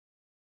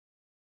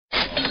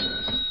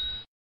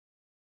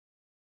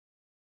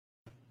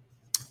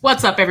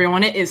What's up,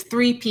 everyone? It is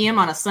 3 p.m.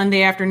 on a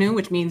Sunday afternoon,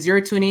 which means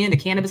you're tuning in to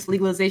Cannabis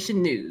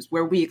Legalization News,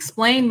 where we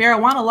explain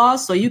marijuana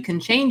laws so you can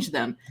change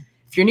them.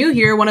 If you're new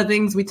here, one of the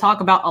things we talk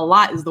about a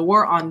lot is the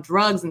war on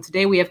drugs, and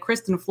today we have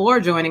Kristen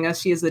Floor joining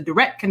us. She has a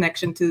direct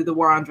connection to the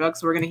war on drugs,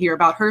 so we're going to hear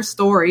about her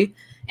story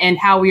and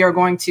how we are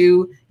going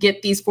to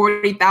get these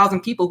 40,000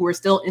 people who are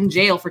still in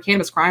jail for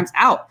cannabis crimes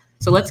out.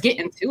 So let's get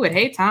into it.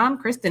 Hey, Tom,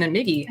 Kristen, and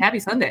Miggy,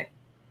 happy Sunday.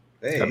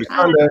 Hey, happy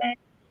Sunday.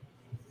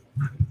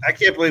 I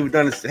can't believe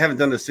haven't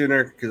done this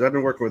sooner because I've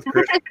been working with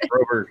Chris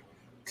for over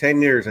 10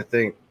 years, I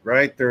think,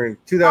 right? During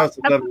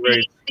 2011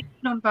 race.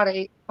 No, about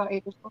eight or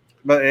so.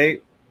 About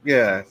 8?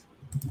 Yeah.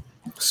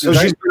 So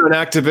she's been an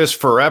activist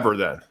forever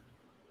then?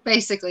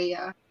 Basically,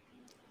 yeah.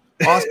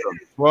 Awesome.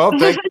 Well,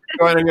 thank you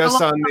for joining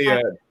us on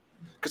the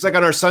because like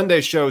on our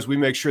Sunday shows, we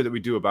make sure that we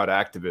do about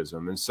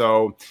activism. And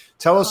so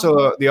tell us,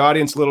 the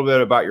audience, a little bit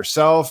about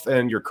yourself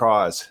and your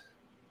cause.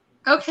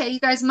 Okay, you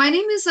guys, my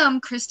name is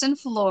Kristen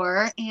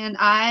Floor, and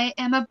I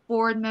am a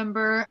board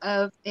member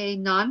of a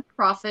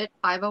nonprofit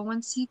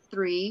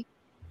 501c3.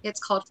 It's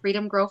called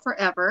Freedom Grow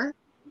Forever,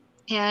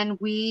 and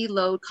we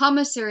load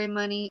commissary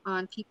money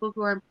on people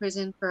who are in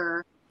prison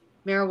for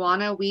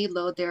marijuana. We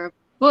load their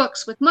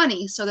books with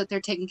money so that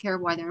they're taken care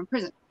of while they're in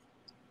prison.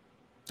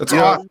 That's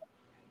awesome.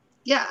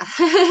 Yeah.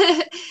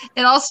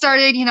 It all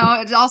started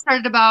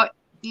about,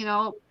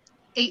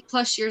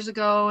 8+ years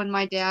ago when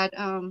my dad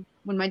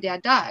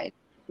died.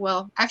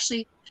 Well,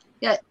 actually,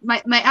 yeah,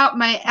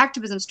 my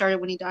activism started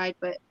when he died,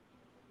 but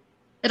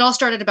it all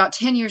started about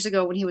 10 years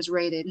ago when he was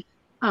raided.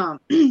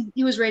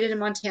 He was raided in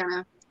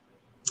Montana,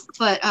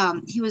 but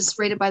he was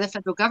raided by the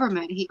federal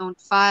government. He owned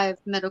 5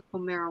 medical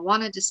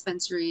marijuana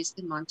dispensaries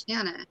in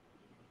Montana.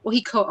 Well,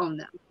 he co-owned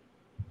them.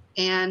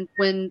 And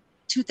when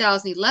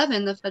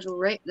 2011,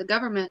 the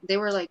government, they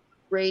were like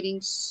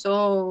raiding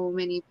so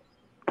many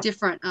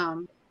different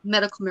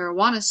medical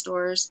marijuana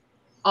stores,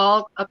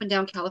 all up and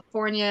down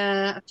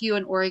California, a few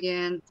in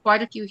Oregon,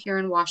 quite a few here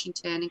in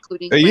Washington,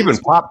 including. They even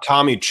popped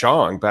Tommy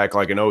Chong back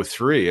like in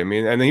 2003. I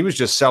mean, and he was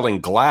just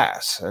selling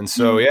glass. And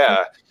so,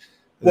 yeah.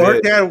 Well, her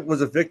dad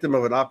was a victim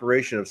of an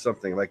operation of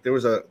something. Like there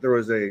was a,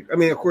 I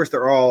mean, of course,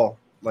 they're all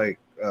like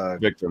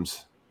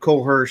victims,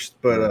 coerced,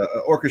 but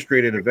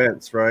orchestrated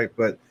events, right?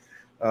 But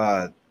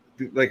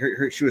like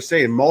she was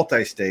saying,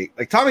 multi-state.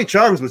 Like Tommy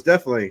Chong's was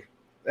definitely.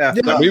 Yeah,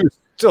 he was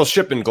still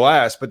shipping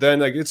glass, but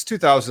then like it's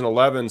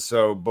 2011,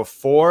 so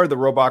before the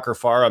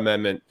Rohrabacher-Farr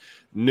Amendment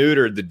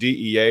neutered the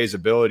DEA's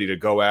ability to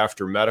go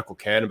after medical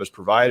cannabis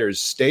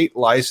providers, state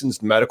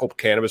licensed medical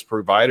cannabis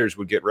providers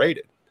would get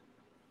raided.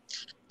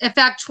 In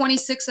fact,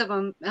 26 of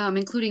them,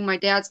 including my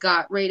dad's,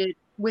 got raided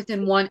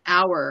within 1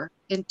 hour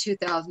in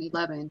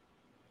 2011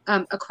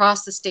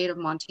 across the state of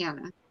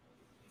Montana,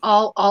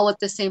 all at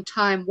the same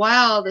time.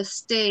 While the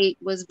state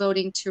was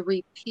voting to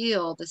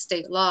repeal the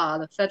state law,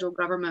 the federal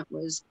government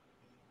was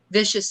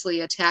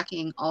viciously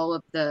attacking all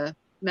of the,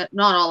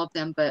 not all of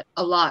them, but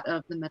a lot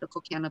of the medical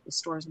cannabis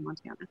stores in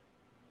Montana.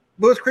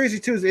 Well, what's crazy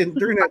too is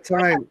during that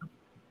time,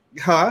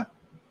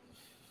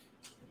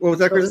 what was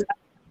that, Chris?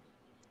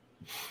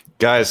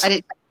 Guys,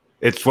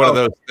 it's one of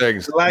those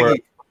things where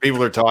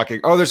people are talking.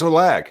 Oh, there's a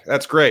lag.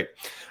 That's great.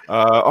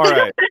 All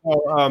right.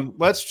 So,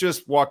 let's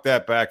just walk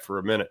that back for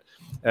a minute.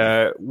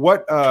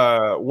 What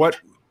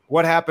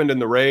happened in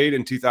the raid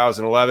in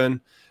 2011?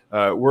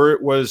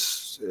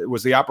 Was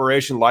the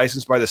operation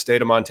licensed by the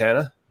state of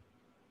Montana?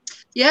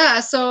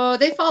 Yeah, so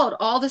they followed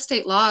all the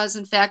state laws.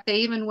 In fact, they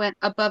even went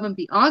above and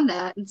beyond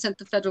that and sent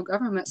the federal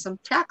government some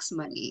tax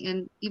money.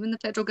 And even the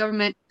federal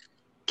government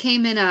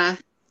came in,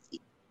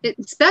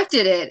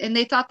 inspected it, and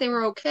they thought they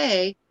were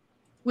okay,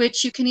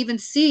 which you can even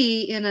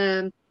see in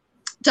a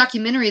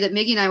documentary that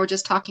Miggy and I were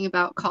just talking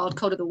about called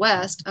Code of the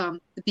West. The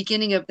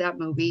beginning of that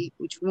movie,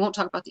 which we won't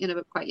talk about the end of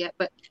it quite yet,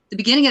 but the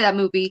beginning of that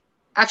movie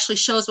actually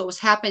shows what was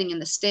happening in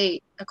the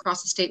state,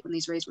 across the state, when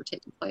these raids were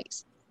taking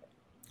place.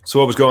 So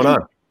what was going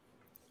on?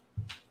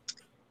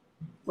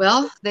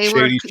 Well, they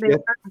were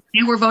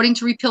voting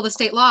to repeal the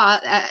state law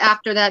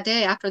after that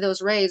day, after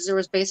those raids. There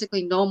was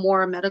basically no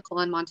more medical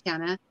in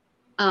Montana.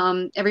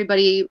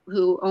 Everybody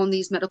who owned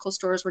these medical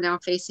stores were now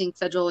facing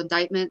federal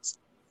indictments,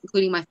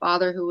 including my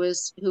father, who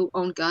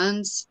owned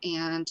guns,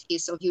 and he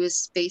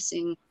was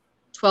facing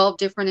 12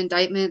 different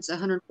indictments,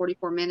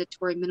 144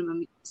 mandatory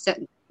minimum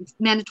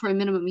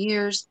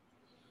years.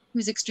 He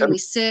was extremely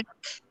sick.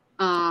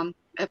 And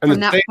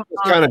the state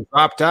kind of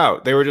dropped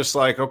out. They were just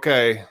like,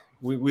 okay,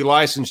 we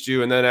licensed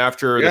you. And then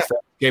after the feds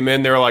came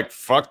in, they were like,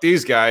 fuck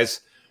these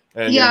guys.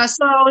 And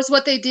so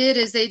what they did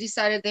is they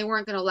decided they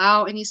weren't going to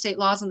allow any state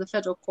laws in the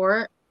federal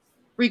court,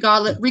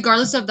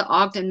 regardless of the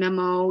Ogden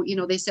memo.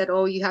 They said,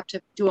 oh, you have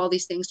to do all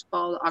these things to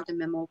follow the Ogden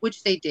memo,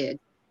 which they did.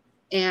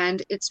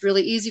 And it's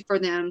really easy for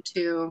them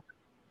to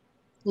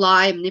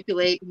lie,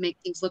 manipulate, make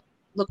things look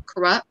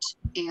corrupt,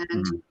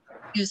 and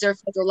use their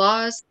federal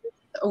laws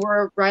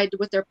or ride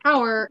with their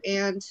power.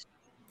 And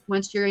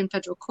once you're in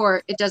federal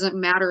court, it doesn't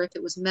matter if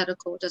it was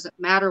medical. It doesn't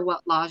matter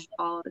what laws you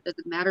followed. It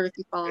doesn't matter if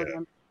you followed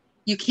them.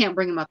 You can't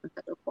bring them up in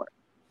federal court.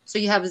 So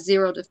you have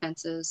zero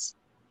defenses.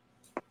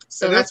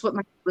 So that's what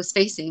my dad was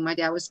facing. My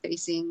dad was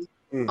facing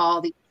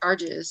all these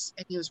charges,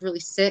 and he was really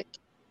sick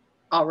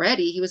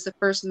already. He was the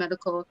first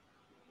medical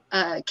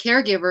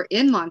caregiver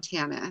in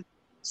Montana.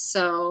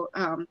 So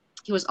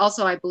he was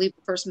also, I believe,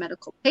 the first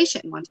medical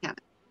patient in Montana.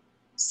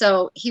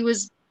 So he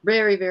was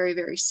very, very,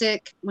 very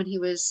sick when he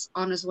was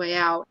on his way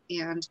out,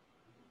 and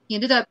he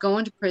ended up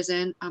going to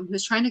prison. He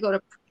was trying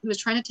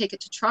to take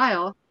it to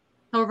trial.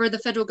 However, the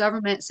federal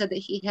government said that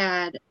he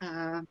had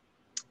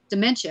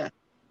dementia,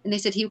 and they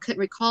said he couldn't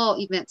recall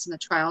events in the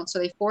trial, and so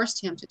they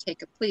forced him to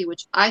take a plea,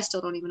 which I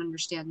still don't even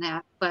understand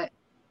that. But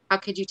how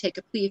could you take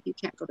a plea if you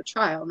can't go to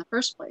trial in the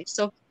first place?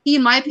 So he,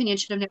 in my opinion,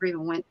 should have never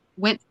even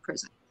went to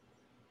prison,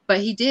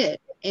 but he did.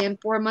 And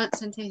 4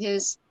 months into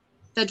his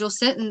federal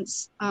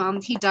sentence,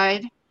 he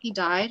died.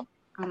 I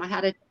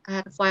had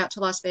to fly out to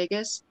Las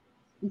Vegas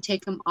and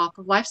take him off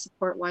of life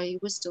support while he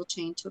was still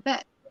chained to a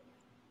bed.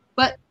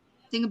 But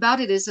the thing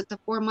about it is that the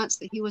 4 months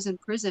that he was in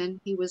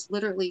prison, he was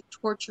literally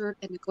tortured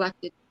and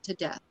neglected to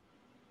death.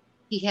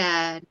 He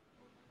had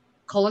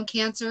colon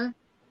cancer,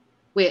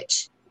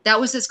 which that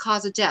was his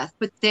cause of death,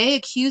 but they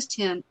accused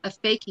him of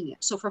faking it.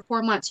 So for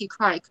 4 months he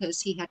cried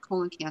because he had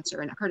colon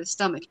cancer and it hurt his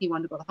stomach. He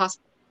wanted to go to the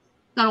hospital.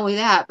 Not only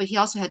that, but he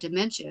also had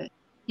dementia.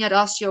 He had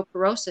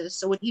osteoporosis.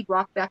 So when he'd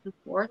rock back and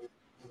forth,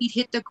 he'd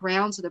hit the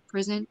grounds of the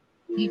prison.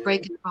 He'd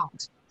break his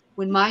bones.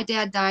 When my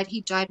dad died,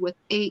 he died with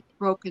 8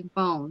 broken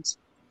bones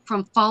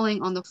from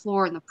falling on the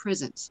floor in the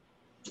prisons.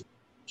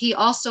 He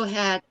also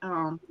had,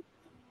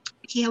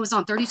 he was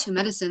on 32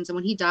 medicines. And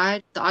when he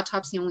died, the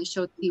autopsy only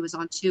showed that he was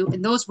on 2.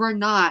 And those were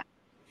not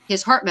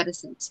his heart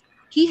medicines.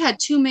 He had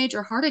 2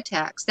 major heart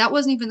attacks. That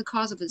wasn't even the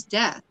cause of his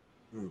death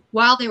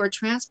while they were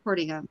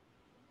transporting him.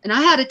 And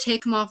I had to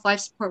take him off life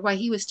support while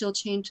he was still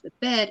chained to the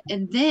bed.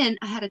 And then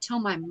I had to tell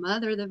my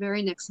mother the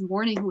very next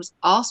morning, who was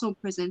also in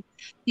prison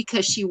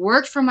because she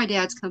worked for my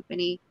dad's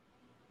company,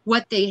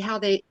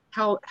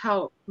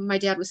 how my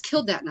dad was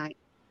killed that night.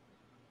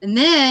 And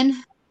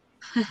then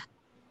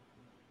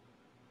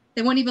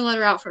they wouldn't even let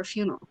her out for a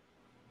funeral.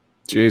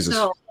 Jesus.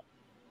 So,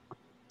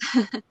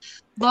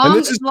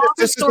 this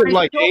isn't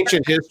like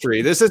ancient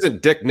history. This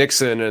isn't Dick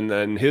Nixon and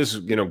then his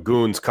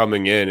goons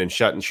coming in and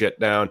shutting shit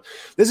down.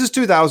 This is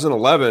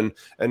 2011,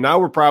 and now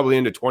we're probably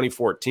into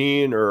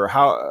 2014 or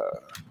how.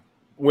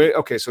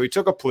 Okay, so he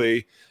took a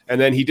plea, and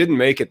then he didn't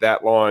make it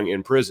that long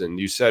in prison.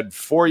 You said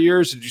 4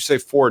 years. Did you say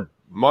 4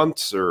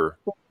 months or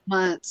 4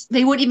 months?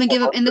 They wouldn't even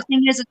give him. And the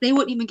thing is that they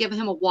wouldn't even give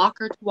him a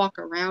walker to walk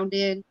around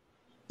in.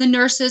 The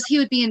nurses, he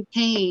would be in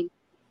pain.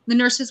 The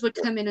nurses would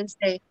come in and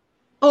say,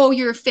 "Oh,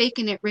 you're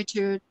faking it,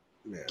 Richard.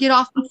 Get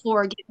off the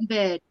floor, get in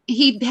bed."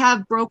 He'd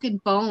have broken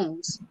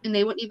bones, and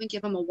they wouldn't even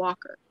give him a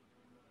walker.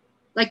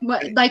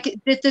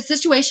 The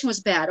situation was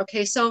bad.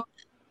 Okay, so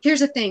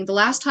here's the thing. The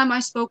last time I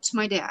spoke to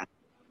my dad,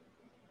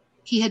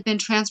 he had been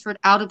transferred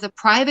out of the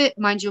private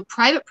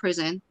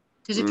prison,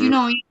 because if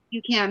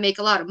you can't make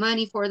a lot of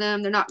money for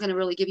them, they're not going to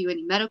really give you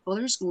any medical.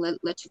 They're just going to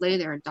let you lay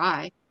there and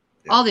die.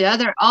 Yeah.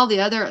 All the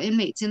other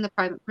inmates in the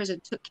private prison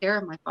took care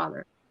of my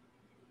father.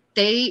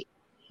 They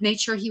made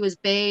sure he was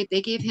bathed.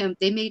 They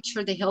made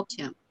sure they helped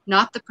him,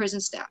 not the prison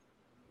staff.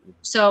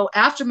 So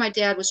after my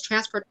dad was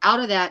transferred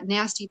out of that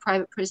nasty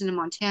private prison in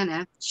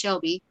Montana,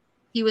 Shelby,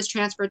 he was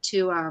transferred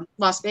to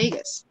Las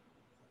Vegas.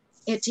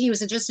 He was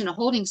just in a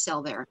holding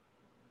cell there.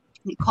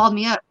 He called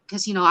me up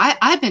because,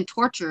 I'd been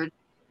tortured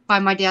by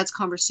my dad's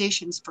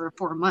conversations for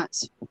 4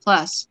 months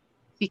plus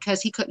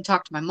because he couldn't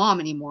talk to my mom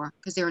anymore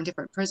because they were in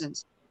different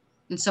prisons.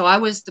 And so I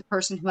was the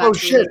person who. Oh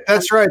shit!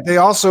 That's right. They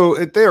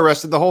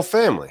arrested the whole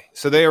family.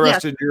 So they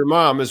arrested your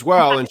mom as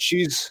well, and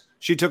she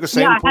took a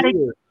same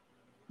plea.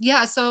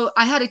 Yeah. So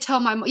I had to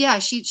tell my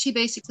she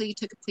basically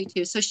took a plea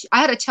too. So I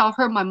had to tell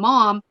her my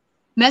mom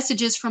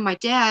messages from my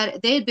dad.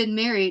 They had been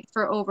married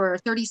for over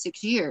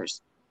 36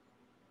 years.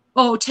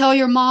 "Oh, tell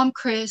your mom,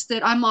 Chris,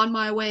 that I'm on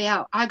my way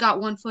out. I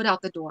got 1 foot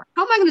out the door."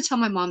 How am I going to tell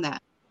my mom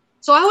that?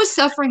 So I was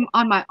suffering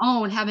on my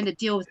own, having to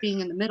deal with being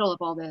in the middle of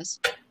all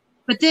this.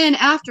 But then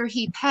after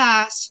he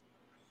passed,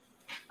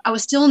 I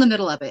was still in the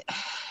middle of it.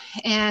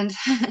 And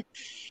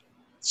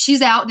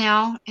she's out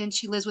now and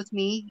she lives with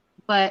me.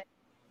 But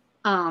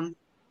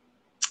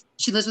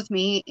she lives with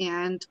me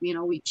and,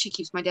 she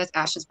keeps my dad's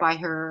ashes by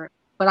her.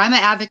 But I'm an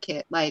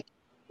advocate. Like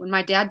when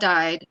my dad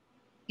died,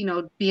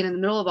 being in the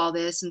middle of all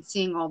this and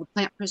seeing all the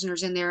plant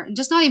prisoners in there, and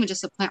not even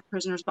just the plant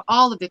prisoners, but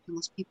all the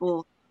victimless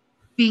people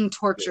being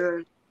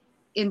tortured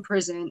in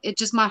prison,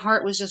 my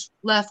heart was just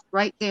left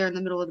right there in the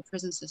middle of the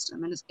prison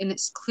system. And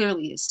it's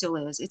clearly, it still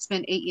is. It's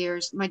been 8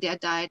 years. My dad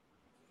died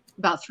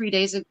about 3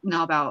 days ago,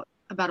 no,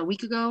 about a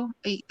week ago,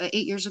 8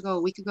 years ago, a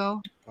week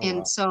ago. Oh, and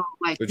wow. So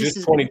this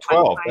is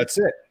 2012. That's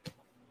it.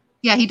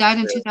 Yeah, he died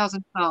in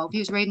 2012. He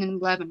was raised in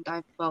 11,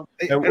 died in 12.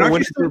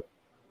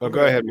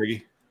 Go ahead,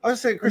 Miggy. I was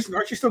saying, Kristen,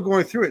 aren't you still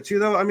going through it too,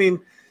 though? I mean,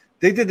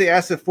 they did the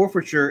asset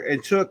forfeiture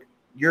and took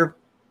your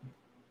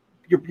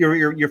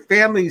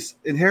family's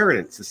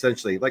inheritance,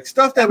 essentially, like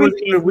stuff that was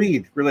even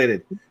weed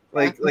related,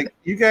 like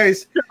you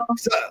guys.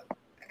 So,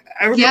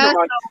 I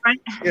remember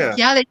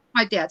they took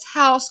my dad's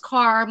house,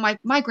 car,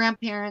 my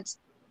grandparents.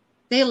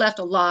 They left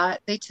a lot.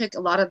 They took a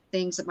lot of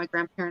things that my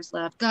grandparents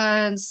left,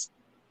 guns,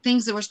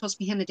 things that were supposed to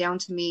be handed down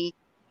to me,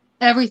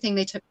 everything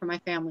they took from my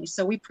family.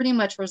 So we pretty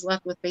much was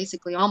left with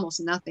basically almost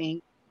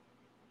nothing.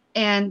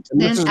 And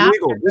then this is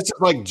legal. This is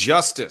like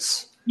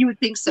justice. You would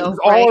think so. This is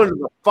all under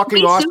the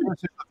fucking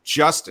auspices of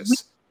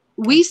justice.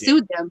 We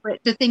sued them, but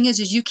the thing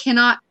is you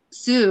cannot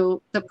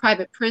sue the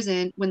private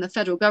prison when the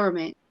federal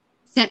government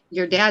sent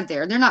your dad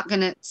there. They're not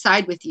going to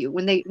side with you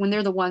when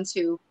they're the ones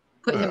who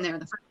put him there in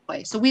the first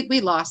place. So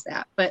we lost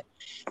that. But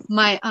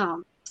my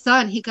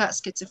son, he got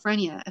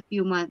schizophrenia a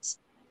few months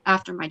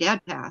after my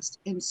dad passed,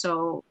 and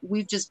so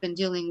we've just been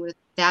dealing with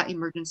that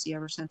emergency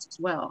ever since as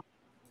well.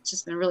 It's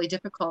just been really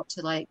difficult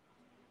to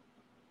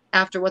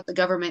after what the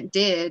government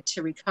did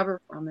to recover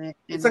from it.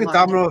 It's like a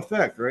domino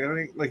effect, right? I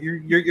mean, like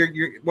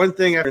you're one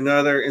thing after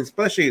another, and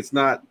especially it's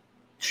not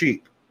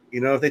cheap.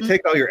 If they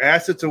take all your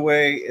assets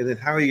away, and then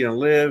how are you going to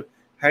live?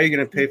 How are you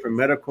going to pay for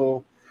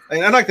medical?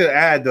 And I'd like to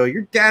add, though,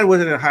 your dad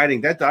wasn't in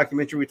hiding. That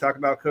documentary we talked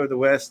about, Code of the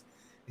West,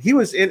 he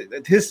was in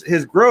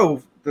his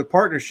Grove. The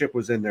partnership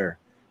was in there,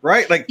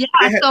 right? Let me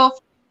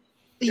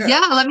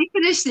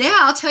finish. Yeah,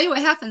 I'll tell you what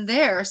happened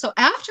there. So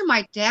after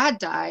my dad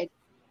died,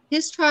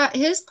 his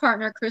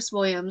partner, Chris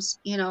Williams,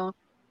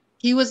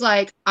 he was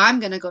like, I'm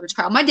going to go to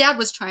trial. My dad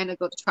was trying to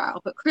go to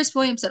trial, but Chris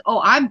Williams said,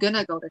 I'm going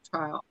to go to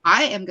trial.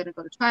 I am going to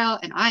go to trial,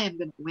 and I am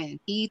going to win.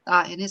 He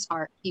thought in his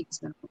heart he was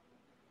going to win.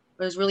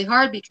 But it was really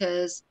hard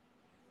because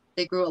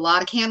they grew a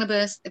lot of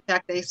cannabis. In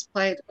fact, they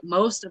supplied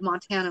most of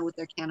Montana with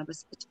their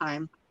cannabis at the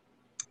time.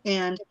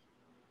 And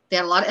they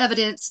had a lot of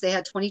evidence. They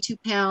had 22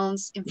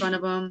 pounds in front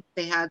of them.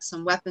 They had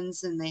some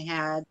weapons, and they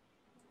had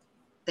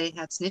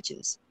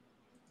snitches.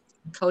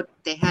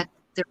 They had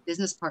their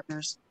business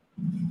partners,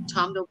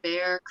 Tom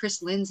Dobert,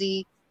 Chris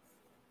Lindsay.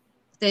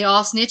 They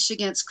all snitched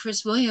against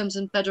Chris Williams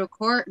in federal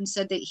court and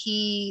said that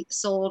he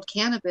sold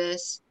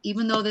cannabis,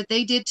 even though that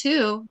they did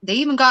too. They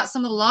even got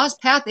some of the laws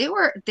passed. They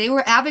were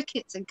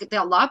advocates and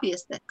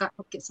lobbyists that got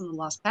to get some of the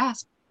laws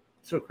passed.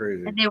 So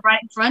crazy. And they were right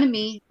in front of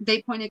me.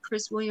 They pointed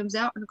Chris Williams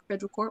out in the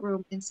federal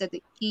courtroom and said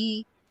that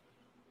he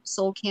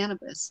sold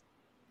cannabis.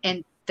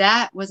 And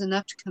that was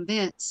enough to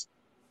convince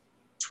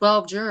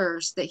 12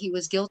 jurors that he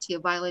was guilty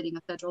of violating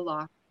a federal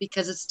law,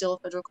 because it's still a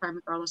federal crime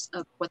regardless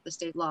of what the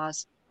state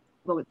laws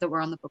that were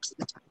on the books at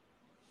the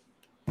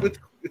time.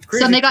 It's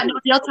crazy. So they got no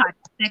jail time.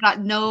 They got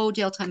no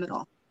jail time at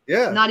all.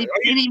 Yeah. They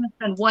didn't even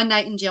spend one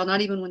night in jail,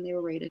 not even when they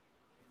were raided.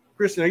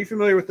 Kristen, are you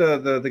familiar with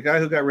the guy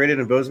who got raided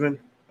in Bozeman?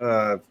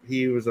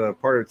 He was a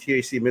part of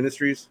THC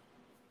Ministries.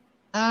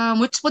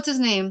 What's his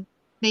name?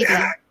 Maybe.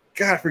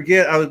 God, I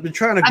forget. I've been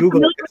trying to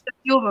Google it. With a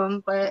few of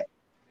them, but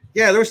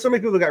yeah, there were so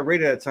many people that got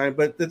raided at that time.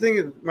 But the thing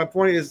is, my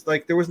point is,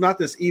 there was not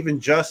this even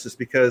justice,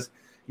 because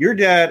your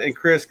dad and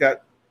Chris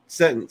got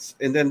sentenced,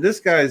 and then this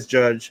guy's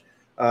judge,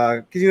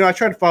 because I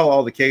tried to follow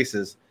all the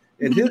cases,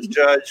 and his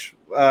judge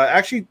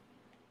actually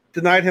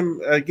denied him,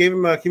 gave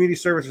him a community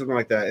service or something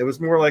like that. It was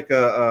more like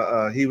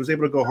he was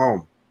able to go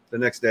home the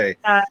next day.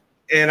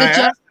 And I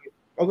asked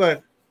him, go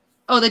ahead.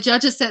 Oh, the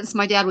judge's sentence.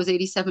 My dad was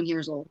 87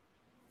 years old.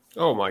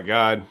 Oh my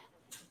God.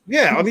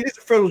 Yeah, I mean, these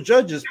are federal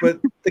judges,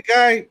 but the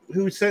guy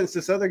who sentenced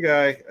this other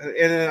guy,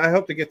 and I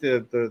hope to get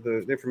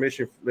the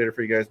information later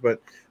for you guys,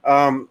 but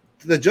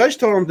the judge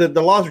told him that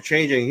the laws are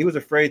changing. He was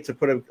afraid to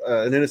put an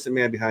innocent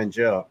man behind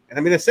jail. And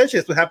I mean, essentially,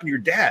 that's what happened to your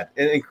dad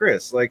and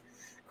Chris.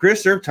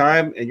 Chris served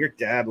time, and your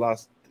dad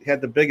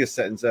had the biggest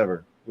sentence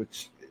ever,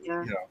 which,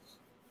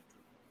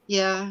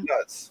 Yeah.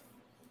 Nuts.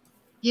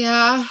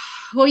 Yeah.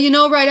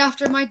 Well, right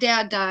after my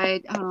dad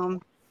died,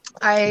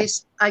 I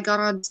got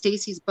on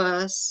Stacy's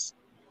bus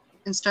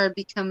and started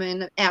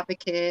becoming an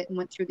advocate, and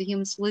went through the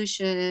Human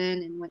Solution,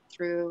 and went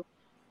through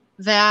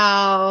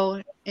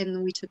VOW,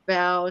 and we took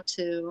VOW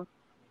to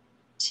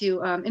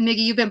and Miggy,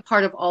 you've been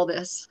part of all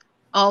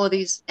of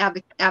these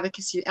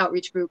advocacy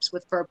outreach groups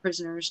for our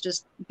prisoners,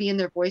 just being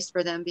their voice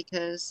for them,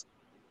 because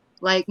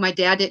my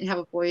dad didn't have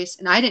a voice,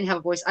 and I didn't have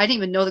a voice. I didn't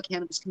even know the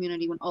cannabis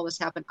community when all this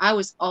happened. I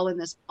was all in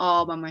this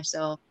all by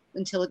myself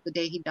until the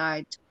day he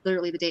died,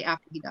 literally the day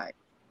after he died.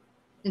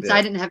 And so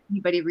I didn't have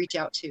anybody to reach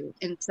out to.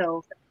 And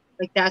so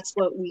that's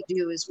what we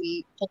do, is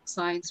we hold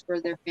signs for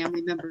their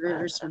family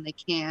members when they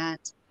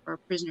can't, or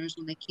prisoners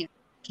when they can't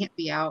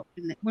be out.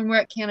 And when we're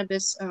at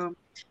cannabis,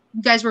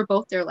 you guys were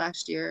both there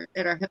last year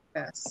at our Hip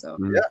Fest. So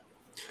yeah.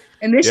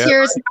 And this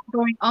year is not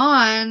going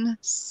on.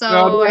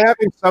 So we're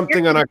having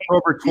something on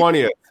October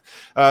 20th.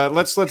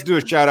 Let's do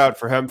a shout out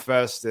for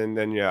Hempfest. And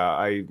then,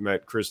 I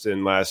met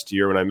Kristen last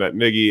year when I met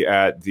Miggy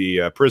at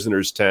the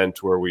prisoners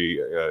tent, where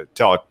we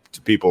talk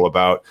to people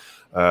about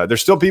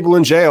there's still people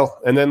in jail.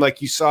 And then,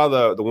 you saw,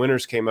 the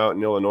winners came out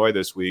in Illinois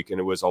this week, and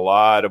it was a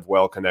lot of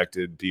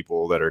well-connected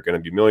people that are going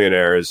to be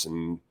millionaires.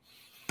 And,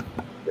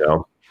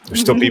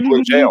 There's still people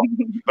in jail.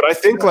 But I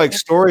think like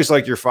stories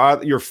like your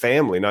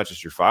family, not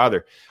just your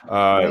father,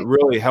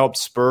 really helped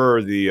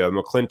spur the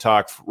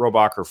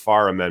McClintock-Robacher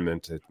Farr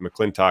Amendment.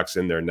 McClintock's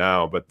in there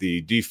now, but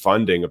the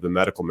defunding of the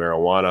medical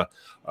marijuana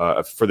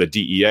for the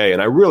DEA.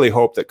 And I really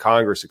hope that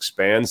Congress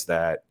expands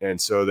that.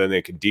 And so then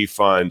they can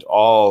defund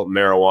all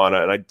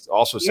marijuana. And I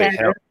also say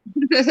hemp.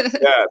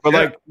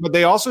 But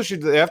they also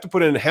they have to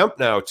put in hemp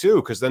now too,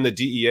 because then the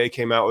DEA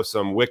came out with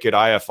some wicked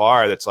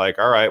IFR that's like,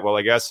 all right, well,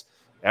 I guess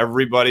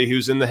everybody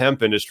who's in the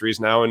hemp industry is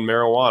now in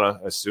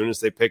marijuana as soon as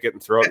they pick it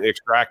and throw it in the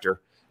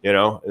extractor,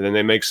 and then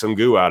they make some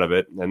goo out of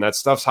it, and that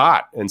stuff's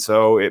hot. And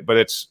so, but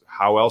it's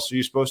how else are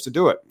you supposed to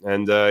do it?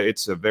 And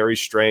it's a very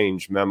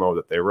strange memo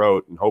that they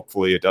wrote, and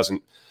hopefully it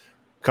doesn't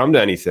come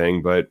to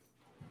anything, but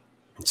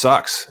it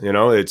sucks.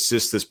 It's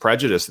just this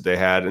prejudice that they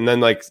had. And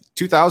then like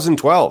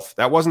 2012,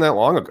 that wasn't that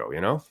long ago,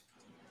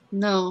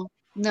 No.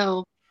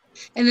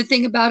 And the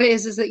thing about it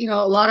is that,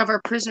 a lot of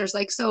our prisoners,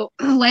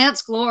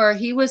 Lance Glore,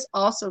 he was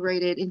also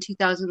raided in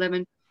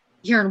 2011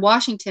 here in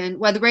Washington.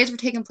 While the raids were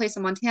taking place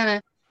in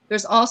Montana,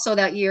 there's also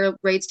that year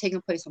raids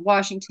taking place in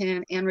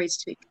Washington and raids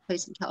taking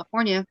place in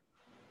California.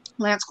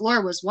 Lance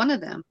Glore was one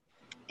of them.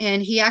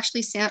 And he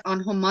actually sat on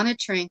home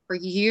monitoring for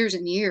years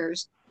and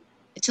years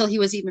until he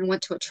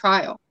went to a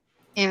trial.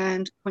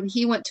 And when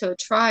he went to a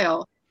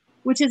trial,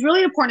 which is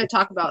really important to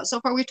talk about.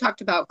 So far, we've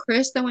talked about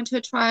Chris that went to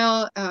a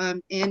trial,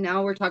 and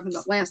now we're talking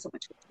about Lance that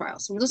went to a trial.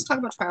 So let's talk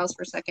about trials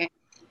for a second,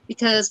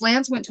 because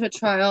Lance went to a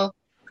trial,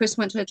 Chris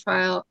went to a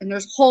trial, and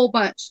there's a whole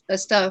bunch of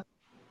stuff,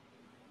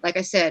 like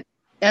I said,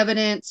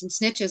 evidence and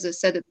snitches that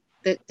said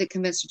that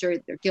convinced the jury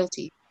that they're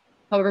guilty.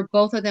 However,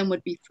 both of them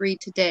would be free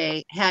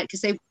today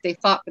because they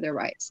fought for their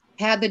rights.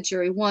 Had the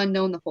jury,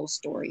 known the whole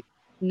story,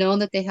 known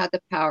that they had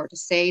the power to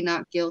say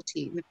not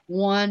guilty. If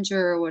one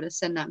juror would have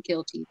said not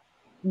guilty,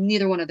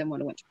 neither one of them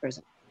would have went to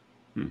prison.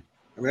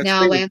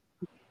 Now, Lance,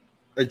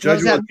 a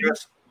judge will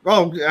address.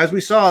 Well, as we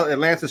saw at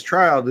Lance's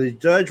trial, the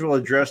judge will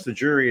address the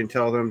jury and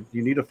tell them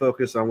you need to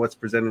focus on what's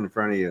presented in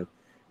front of you,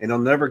 and he'll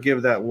never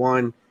give that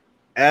one.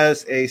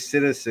 As a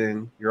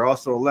citizen, you're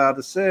also allowed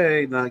to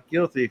say not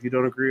guilty if you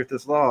don't agree with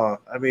this law.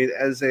 I mean,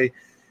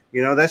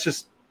 that's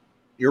just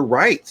you're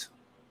right.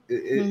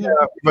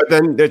 But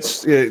then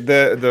it's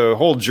the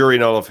whole jury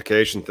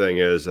nullification thing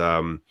is.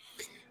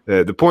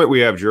 The point we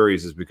have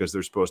juries is because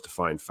they're supposed to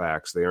find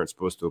facts. They aren't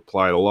supposed to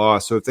apply the law.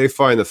 So if they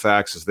find the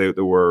facts as they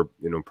were,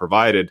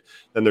 provided,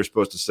 then they're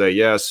supposed to say,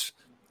 yes,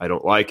 I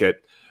don't like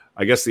it.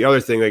 I guess the other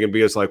thing they can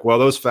be is like, well,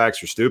 those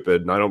facts are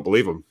stupid and I don't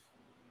believe them.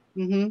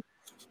 Mm-hmm.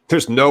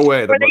 There's no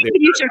way.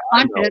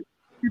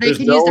 There's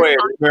no way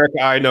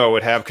America I know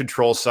would have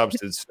controlled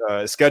substance,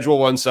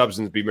 Schedule I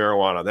substance be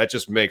marijuana. That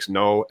just makes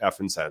no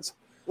effing sense.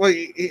 Well,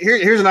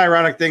 here's an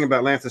ironic thing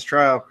about Lance's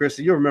trial,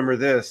 Christy. You'll remember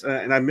this,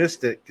 and I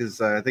missed it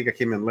because I think I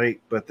came in late.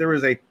 But there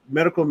was a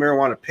medical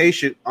marijuana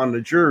patient on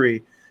the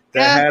jury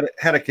that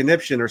had a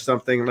conniption or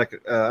something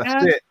like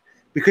a fit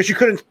because you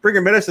couldn't bring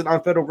her medicine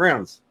on federal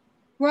grounds.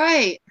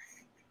 Right.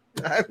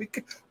 I mean,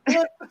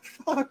 what the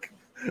fuck?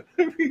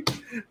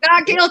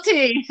 Not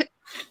guilty.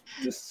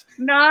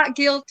 Not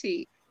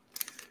guilty.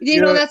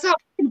 That's how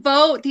we can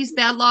vote these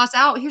bad laws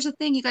out. Here's the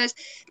thing, you guys,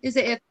 is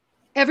that if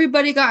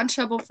everybody got in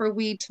trouble for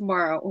weed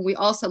tomorrow, and we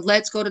all said,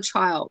 let's go to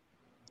trial,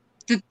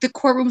 the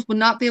courtrooms would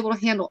not be able to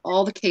handle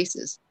all the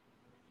cases.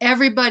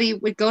 Everybody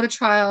would go to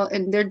trial,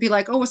 and there'd be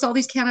like, oh, it's all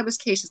these cannabis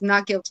cases,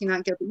 not guilty,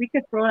 not guilty. We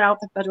could throw out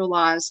the federal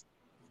laws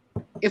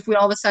if we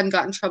all of a sudden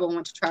got in trouble and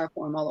went to trial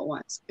for them all at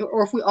once.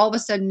 Or if we all of a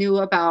sudden knew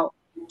about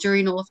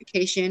jury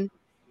nullification,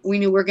 we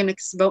knew we're going to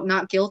vote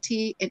not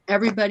guilty, and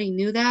everybody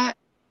knew that,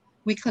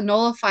 we can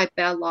nullify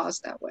bad laws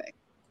that way.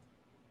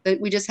 But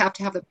we just have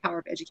to have the power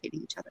of educating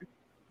each other.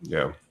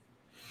 Yeah.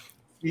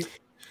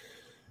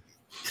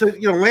 So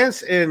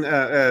Lance and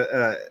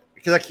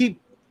because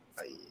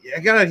I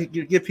gotta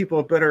give people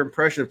a better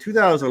impression of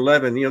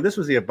 2011. This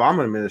was the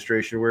Obama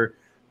administration where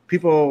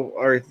people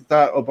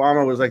thought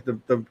Obama was like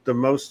the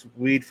most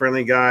weed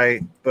friendly guy,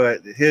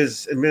 but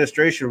his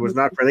administration was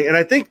not friendly. And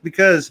I think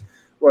because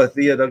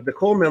the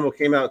Cole memo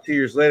came out 2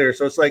 years later,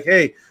 so it's like,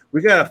 hey,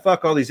 we gotta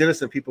fuck all these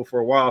innocent people for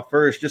a while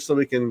first, just so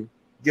we can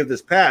give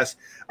this pass.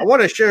 I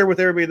want to share with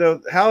everybody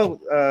though how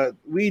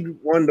weed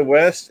won the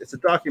West. It's a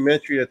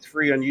documentary that's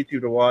free on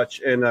YouTube to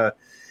watch, and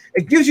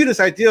it gives you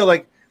this idea.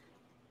 Like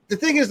the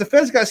thing is, the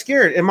feds got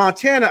scared in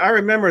Montana. I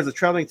remember as a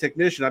traveling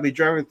technician, I'd be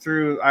driving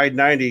through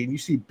I-90, and you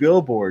see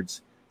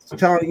billboards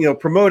telling,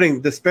 promoting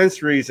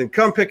dispensaries and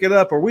come pick it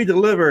up or we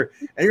deliver,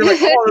 and you're like,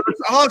 oh,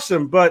 that's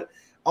awesome. But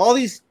all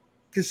these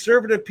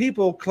conservative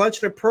people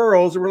clenched their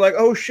pearls and were like,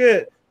 oh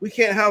shit, we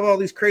can't have all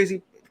these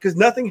crazy because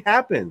nothing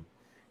happened.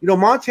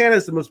 Montana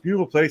is the most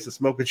beautiful place to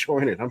smoke a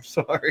joint in. I'm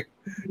sorry.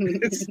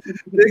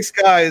 Big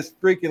Sky is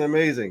freaking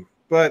amazing.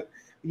 But,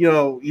 you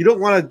don't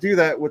want to do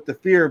that with the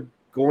fear of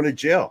going to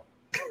jail.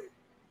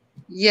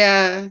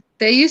 Yeah.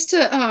 They used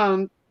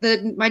to,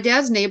 my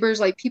dad's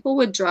neighbors, like people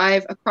would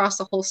drive across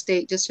the whole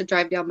state just to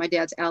drive down my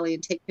dad's alley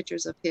and take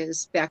pictures of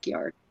his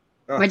backyard.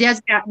 Oh.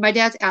 My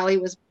dad's alley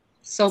was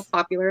so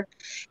popular.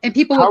 And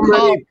people would call.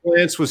 How many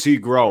plants was he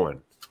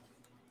growing?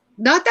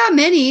 Not that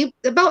many,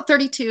 about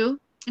 32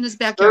 in his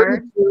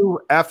backyard.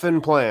 32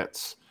 effing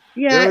plants.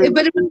 Yeah,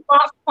 but it was a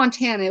lot for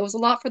Montana. It was a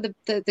lot for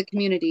the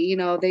community. You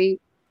know, they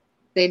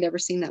never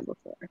seen that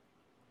before.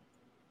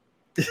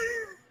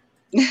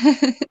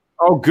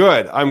 Oh,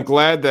 good. I'm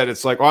glad that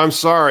it's like, oh, I'm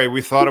sorry.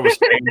 We thought it was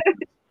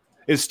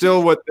it's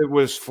still what it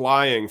was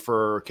flying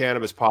for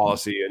cannabis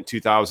policy in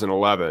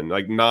 2011,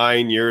 like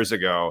 9 years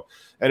ago.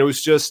 And it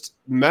was just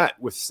met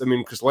with, I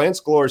mean, because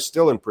Lance Glore is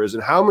still in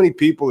prison. How many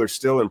people are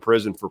still in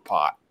prison for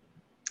pot?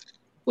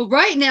 Well,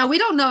 right now, we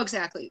don't know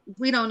exactly.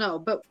 We don't know,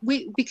 but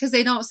because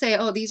they don't say,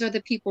 oh, these are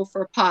the people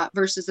for pot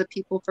versus the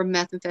people for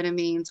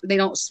methamphetamines. They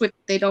don't switch.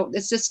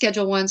 It's just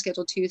Schedule 1,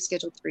 Schedule 2,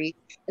 Schedule 3.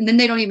 And then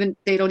they don't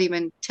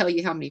even tell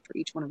you how many for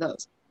each one of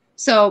those.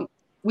 So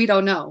we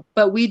don't know,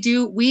 but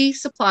we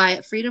supply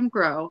at Freedom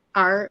Grow,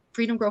 our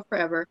Freedom Grow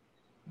Forever.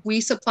 We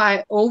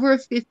supply over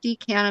 50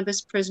 cannabis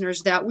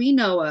prisoners that we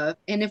know of.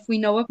 And if we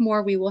know of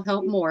more, we will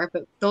help more.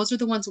 But those are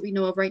the ones that we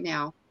know of right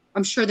now.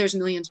 I'm sure there's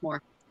millions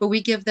more. But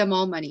we give them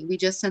all money. We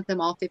just sent them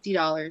all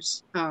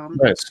 $50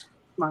 nice.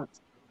 A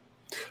month.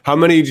 How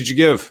many did you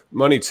give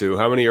money to?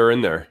 How many are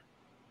in there?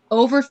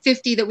 Over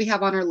 50 that we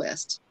have on our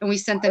list. And we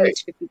sent them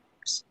each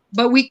 $50.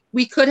 But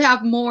we could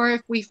have more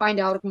if we find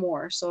out of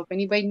more. So if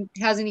anybody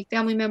has any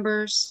family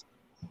members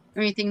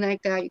or anything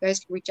like that, you guys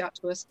can reach out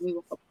to us and we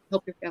will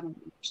help your family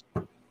members.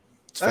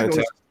 I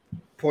always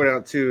point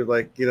out too,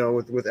 like, you know,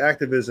 with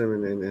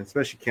activism and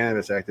especially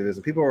cannabis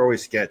activism, people are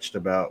always sketched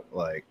about,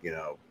 like, you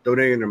know,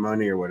 donating their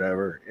money or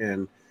whatever.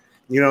 And,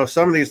 you know,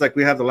 some of these, like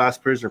we have the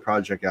Last Prisoner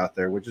Project out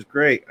there, which is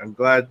great. I'm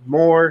glad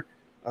more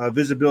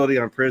visibility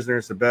on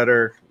prisoners, the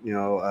better, you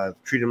know,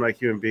 treat them like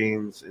human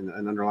beings and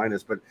underline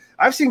this. But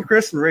I've seen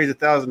Kristen raise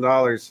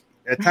 $1,000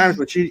 at times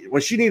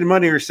when she needed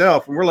money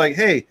herself. And we're like,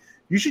 hey,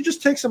 you should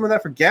just take some of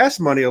that for gas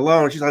money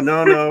alone. She's like,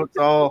 no, it's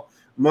all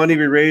money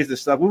we raised and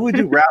stuff. When we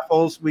do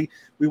raffles, we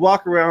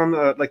walk around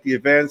like the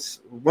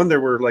events when there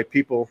were like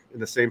people in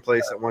the same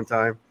place at one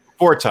time.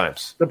 4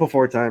 times. Simple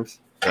 4 times.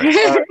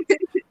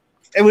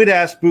 And we'd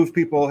ask booth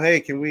people, hey,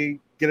 can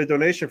we get a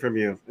donation from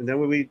you? And then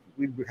we'd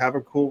have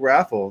a cool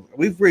raffle.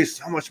 We've raised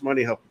so much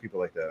money helping people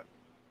like that.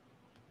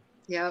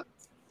 Yep.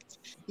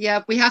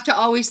 Yeah, we have to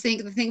always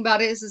think. The thing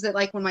about it is that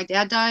like when my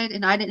dad died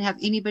and I didn't have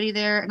anybody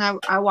there, and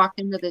I walked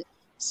into the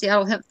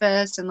Seattle Hemp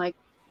Fest and like,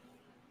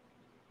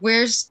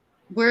 where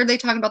are they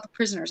talking about the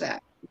prisoners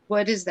at?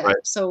 What is that? Right.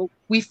 So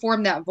we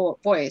formed that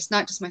voice,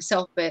 not just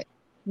myself, but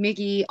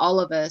Miggy, all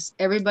of us,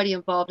 everybody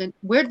involved. And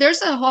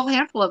there's a whole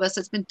handful of us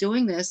that's been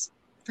doing this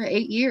for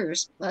 8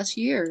 years, plus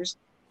years,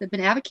 that have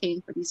been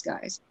advocating for these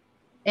guys.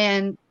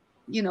 And,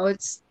 you know,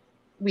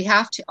 we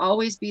have to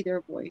always be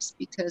their voice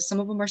because some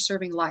of them are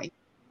serving life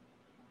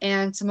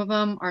and some of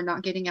them are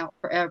not getting out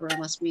forever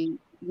unless we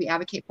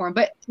advocate for them.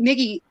 But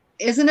Miggy,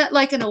 isn't it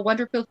like a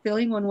wonderful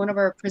feeling when one of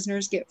our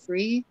prisoners get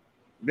free?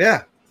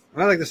 Yeah.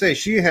 I like to say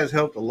she has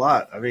helped a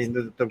lot. I mean,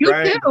 the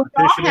writing,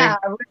 petitioning. Yeah,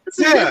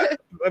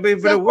 I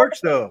mean, but it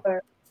works though.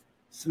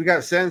 So we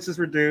got sentences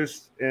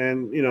reduced,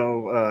 and you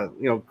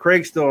know,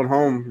 Craig's still on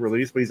home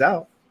release, but he's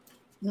out.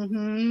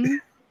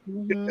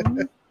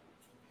 Mm-hmm.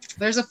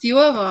 There's a few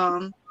of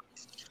them,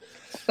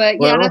 but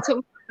yeah, that's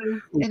what.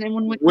 And then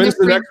when's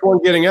the next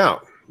one getting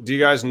out? Do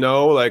you guys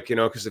know, like, you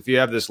know, because if you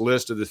have this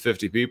list of the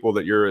 50 people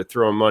that you're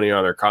throwing money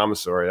on their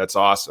commissary, that's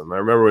awesome. I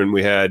remember when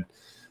we had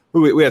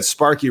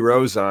Sparky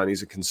Rose on.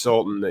 He's a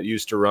consultant that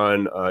used to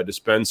run a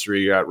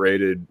dispensary, got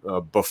raided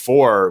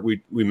before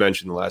we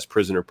mentioned the Last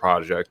Prisoner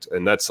Project.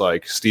 And that's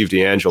like Steve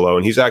D'Angelo.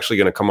 And he's actually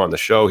going to come on the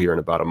show here in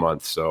about a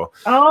month. So,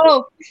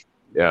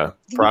 yeah,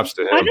 props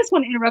to him. I just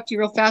want to interrupt you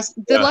real fast.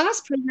 The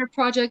Last Prisoner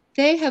Project,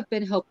 they have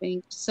been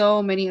helping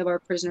so many of our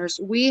prisoners.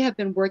 We have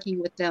been working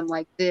with them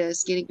like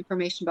this, getting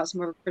information about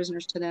some of our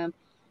prisoners to them.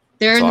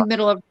 They're in the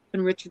middle of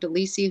Richard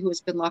DeLisi, who has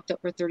been locked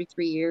up for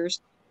 33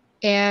 years.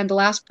 And the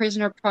Last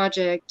Prisoner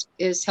Project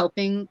is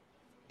helping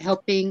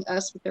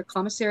us with their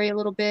commissary a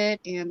little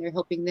bit, and they're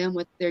helping them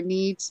with their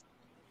needs.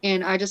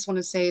 And I just want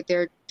to say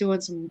they're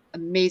doing some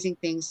amazing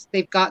things.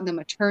 They've gotten them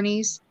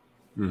attorneys.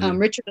 Mm-hmm.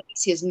 Richard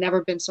DeLisi has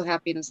never been so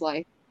happy in his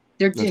life.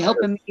 They're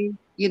helping me,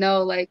 you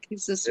know, like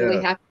he's just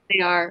really happy.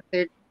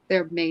 They're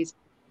amazing.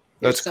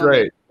 That's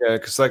great. Yeah,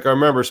 because like I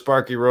remember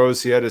Sparky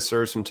Rose, he had to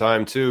serve some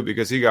time too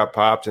because he got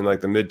popped in like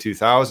the mid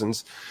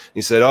 2000s.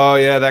 He said, "Oh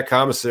yeah, that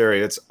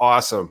commissary, it's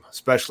awesome,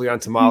 especially on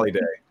Tamale Day.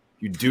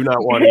 You do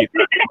not want to eat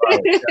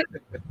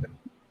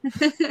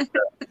that."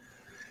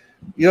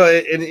 You know,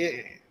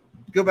 and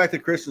go back to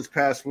Kristen's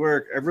past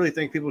work. I really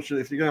think people should,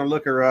 if you're going to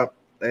look her up,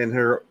 and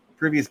her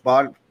previous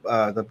the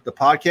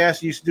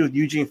podcast you used to do with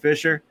Eugene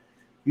Fisher.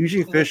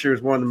 Eugene Fisher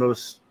is one of the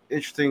most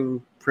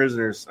interesting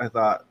prisoners. I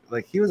thought,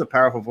 like, he was a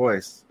powerful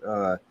voice.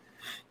 What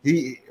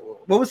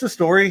was the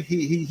story?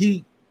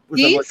 He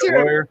was like a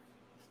lawyer.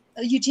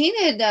 Eugene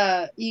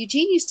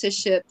used to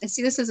ship, and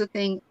see, this is a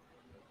thing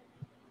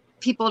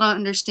people don't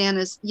understand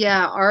is,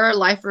 our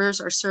lifers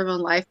are serving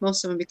life,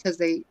 most of them because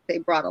they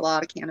brought a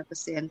lot of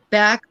cannabis in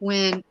back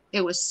when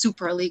it was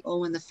super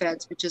illegal in the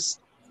feds, which is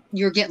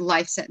you're getting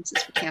life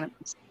sentences for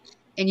cannabis.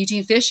 And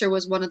Eugene Fisher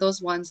was one of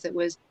those ones that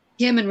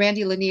him and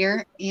Randy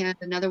Lanier and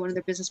another one of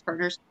their business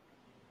partners,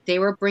 they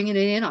were bringing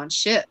it in on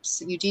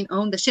ships. Eugene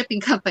owned the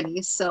shipping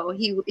companies, so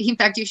he in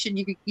fact you should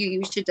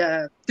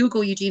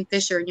Google Eugene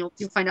Fisher and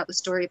you'll find out the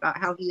story about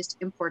how he used to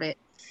import it,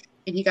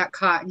 and he got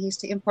caught, and he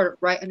used to import it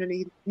right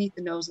underneath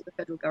the nose of the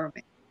federal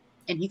government,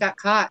 and he got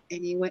caught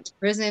and he went to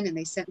prison and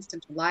they sentenced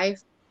him to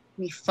life,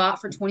 and he fought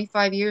for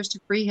 25 years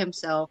to free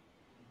himself.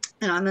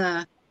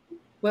 And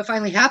what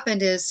finally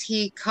happened is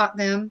he caught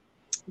them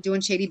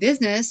doing shady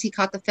business. He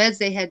caught the feds.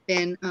 They had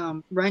been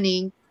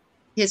running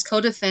his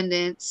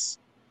co-defendants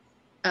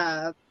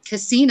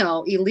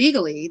casino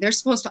illegally. They're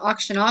supposed to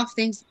auction off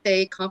things that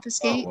they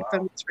confiscate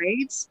from the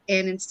trades,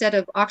 and instead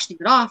of auctioning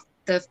it off,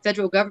 the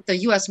federal government, the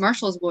U.S.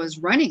 Marshals, was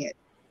running it.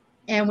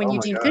 And when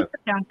Eugene Fisher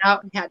found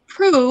out and had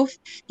proof,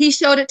 he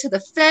showed it to the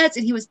feds,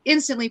 and he was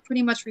instantly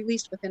pretty much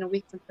released within a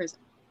week from prison.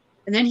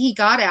 And then he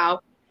got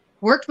out,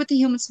 worked with the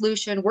Human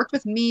Solution, worked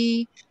with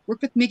me,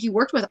 worked with Mickey,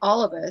 worked with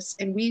all of us,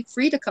 and we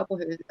freed a couple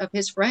of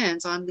his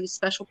friends on these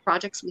special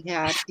projects we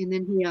had. And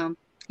then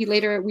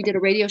we did a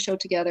radio show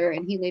together,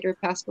 and he later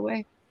passed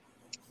away.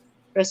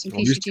 Rest in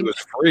peace. He was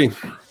free.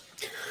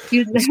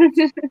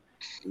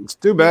 It's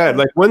too bad.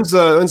 Like, when's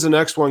the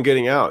next one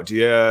getting out? Do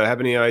you have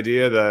any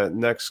idea the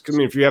next? I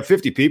mean, if you have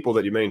 50 people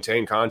that you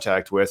maintain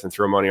contact with and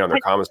throw money on their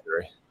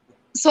commissary.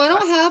 So I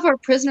don't have our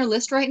prisoner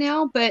list right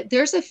now, but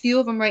there's a few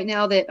of them right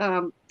now that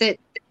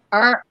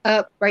are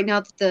up right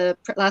now that the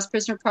Last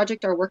Prisoner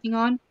Project are working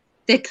on.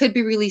 They could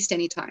be released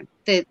anytime.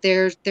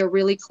 They're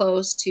really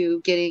close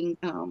to getting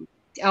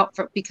out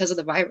because of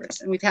the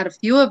virus, and we've had a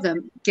few of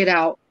them get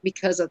out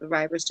because of the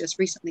virus just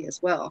recently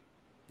as well.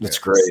 That's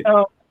great.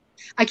 So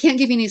I can't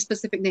give you any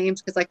specific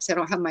names because, like I said, I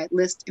don't have my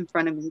list in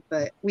front of me,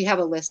 but we have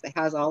a list that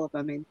has all of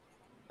them. And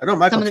I know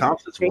Michael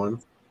Thompson's one.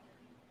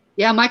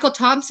 Yeah, Michael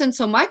Thompson.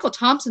 So Michael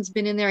Thompson's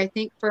been in there, I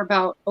think, for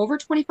about over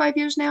 25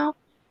 years now.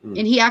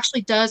 And he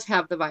actually does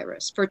have the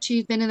virus.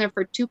 He's been in there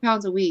for 2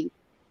 pounds of weed.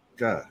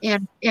 God.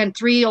 And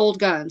 3 old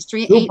guns.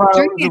 3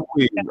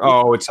 weed.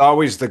 Oh, it's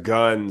always the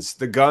guns.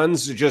 The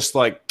guns just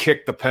like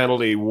kick the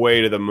penalty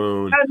way to the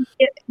moon.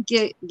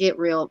 Get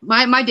real.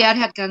 My dad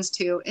had guns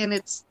too, and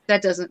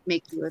that doesn't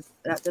make you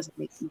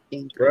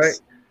dangerous. Right.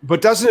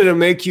 But doesn't it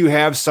make you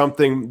have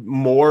something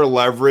more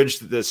leverage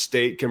that the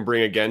state can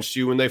bring against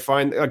you when they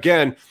find,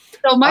 again,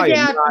 so my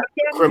dad am not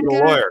a criminal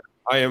lawyer.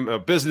 I am a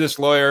business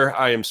lawyer.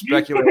 I am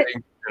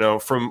speculating,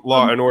 from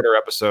Law and Order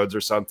episodes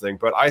or something.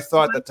 But I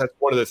thought that's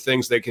one of the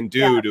things they can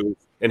do to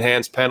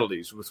enhance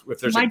penalties. If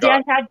there's my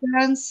dad had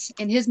guns,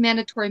 and his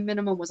mandatory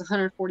minimum was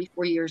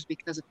 144 years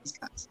because of his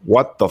guns.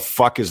 What the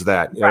fuck is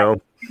that? You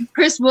know,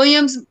 Chris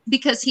Williams,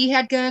 because he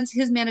had guns,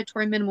 his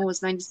mandatory minimum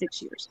was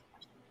 96 years.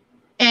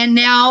 And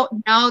now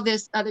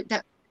this other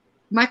that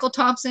Michael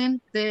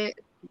Thompson that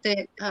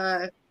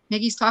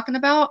Miggy's talking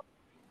about,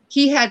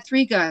 he had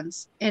 3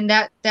 guns, and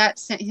that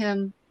sent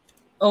him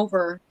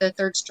over the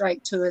third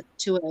strike to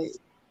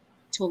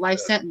a life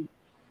sentence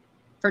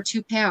for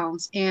 2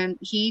 pounds. And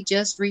he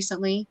just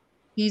recently,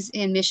 he's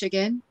in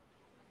Michigan,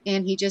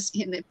 and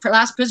the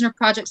Last Prisoner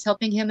Project's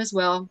helping him as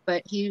well,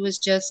 but he was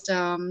just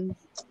taken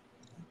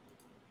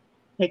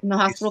to the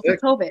hospital for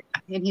COVID,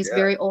 and he's a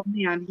very old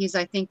man. He's,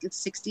 I think,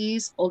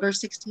 60s, older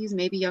 60s,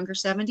 maybe younger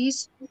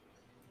 70s.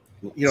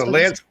 So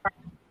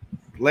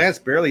Lance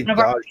barely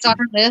dodged. He's on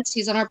our list.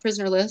 He's on our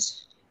prisoner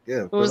list.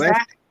 Yeah. What was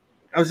that?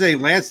 I was saying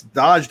Lance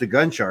dodged a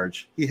gun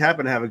charge. He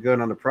happened to have a gun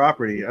on the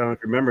property. I don't know if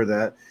you remember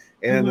that.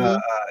 And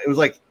it was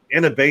like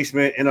in a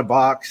basement, in a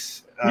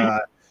box. I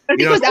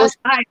think it was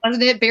outside,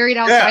 wasn't it? Buried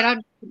outside.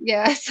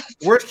 Yeah.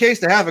 Worst case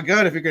to have a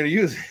gun if you're going to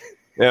use it.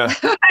 Yeah.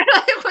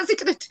 I wasn't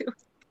going to do it.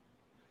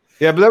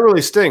 Yeah, but that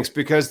really stinks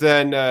because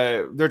then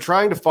they're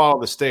trying to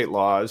follow the state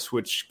laws,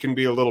 which can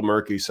be a little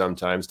murky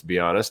sometimes, to be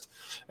honest.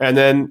 And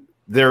then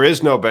there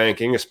is no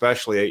banking,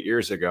 especially 8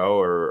 years ago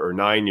or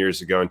 9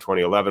 years ago in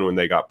 2011 when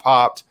they got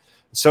popped.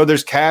 So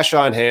there's cash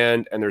on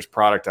hand and there's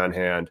product on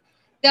hand.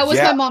 That was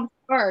my mom's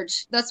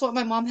charge. That's what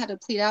my mom had to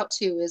plead out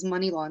to, is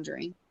money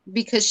laundering,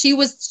 because so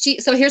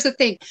here's the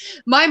thing.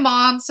 My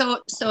mom, so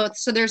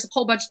there's a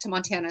whole bunch to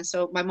Montana.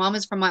 So my mom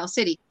is from Miles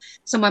City.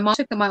 So my mom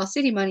took the Miles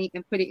City money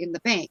and put it in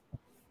the bank.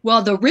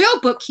 Well, the real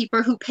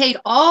bookkeeper who paid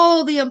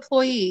all the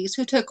employees,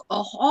 who took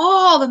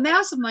all the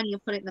massive money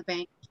and put it in the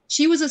bank,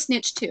 she was a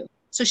snitch too.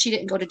 So she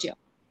didn't go to jail.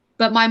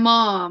 But my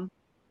mom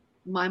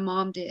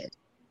did,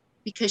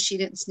 because she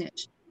didn't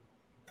snitch.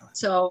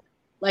 So,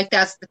 like,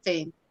 that's the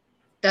thing.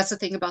 That's the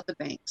thing about the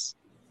banks.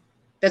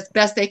 That's the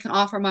best they can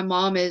offer my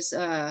mom is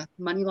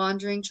money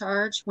laundering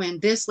charge, when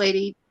this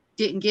lady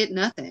didn't get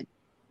nothing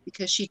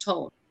because she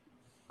told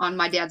on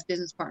my dad's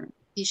business partner.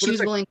 She was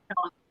willing to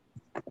tell him.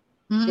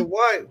 Mm-hmm. So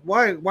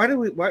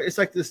why it's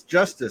like this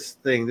justice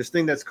thing, this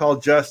thing that's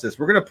called justice.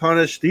 We're going to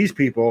punish these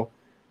people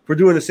for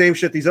doing the same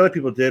shit these other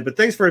people did, but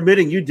thanks for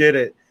admitting you did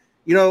it.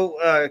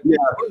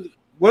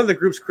 One of the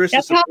groups, Chris.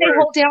 That's how they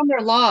hold down their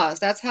laws.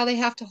 That's how they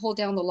have to hold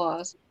down the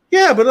laws.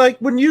 Yeah, but like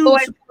when you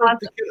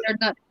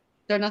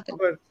they're nothing.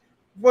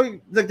 Well,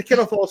 like the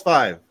Kettle Falls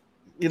 5,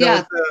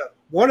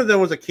 one of them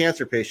was a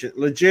cancer patient,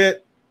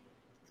 legit.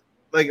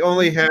 Like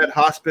only had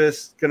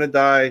hospice, gonna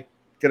die,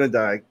 going to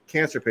die,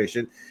 cancer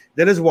patient.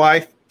 Then his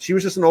wife, she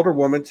was just an older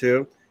woman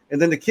too.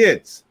 And then the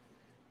kids.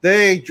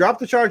 They dropped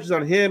the charges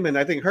on him and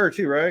I think her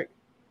too, right?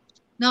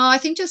 No, I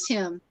think just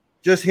him.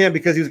 Just him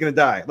because he was going to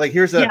die. Like,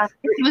 here's a... Yeah,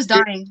 he was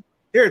dying.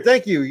 Here,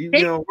 thank you.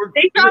 They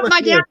dropped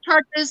my dad's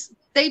charges.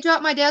 They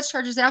dropped my dad's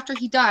charges after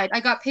he died. I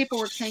got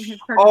paperwork saying his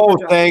charges. Oh,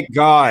 thank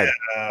God!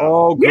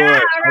 Oh, good. Yeah,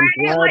 right.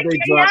 I'm glad like, they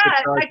dropped the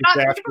I charges got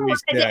after paperwork,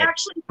 he's and they dead.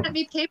 actually sent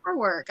me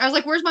paperwork. I was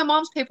like, "Where's my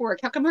mom's paperwork?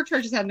 How come her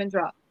charges haven't been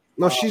dropped?"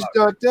 No, she's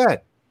not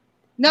dead.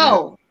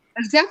 No,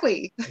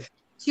 exactly.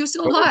 She was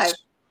still alive.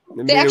 I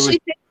mean, They actually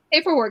sent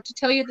paperwork to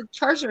tell you the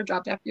charges are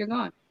dropped after you're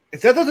gone.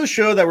 If that doesn't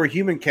show that we're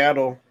human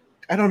cattle,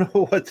 I don't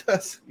know what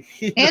does.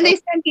 And they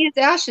sent me his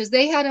ashes.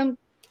 They had him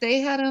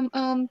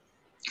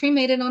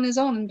cremated on his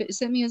own and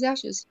sent me his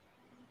ashes.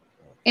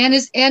 And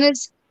his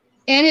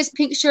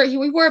pink shirt.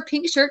 We wore a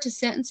pink shirt to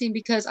sentencing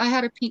because I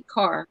had a pink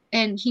car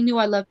and he knew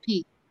I loved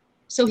pink.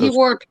 So he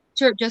wore a pink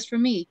shirt just for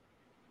me.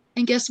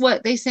 And guess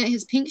what? They sent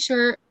his pink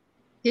shirt,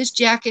 his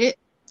jacket.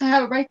 I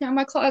have it right there in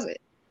my closet.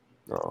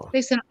 Oh.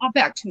 They sent it all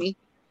back to me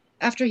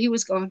after he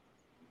was gone.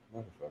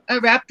 I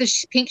wrapped the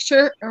pink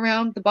shirt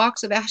around the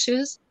box of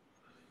ashes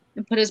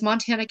and put his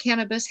Montana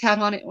cannabis hat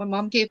on it. When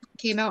Mom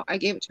came out, I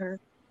gave it to her.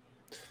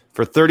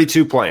 For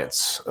 32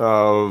 plants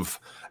of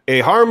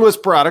a harmless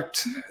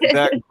product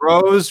that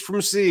grows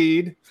from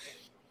seed.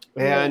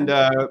 And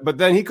but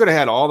then he could have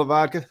had all the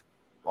vodka,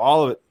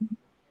 all of it.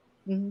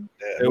 Mm-hmm.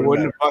 It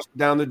wouldn't have busted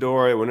down the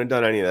door. It wouldn't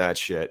have done any of that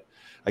shit.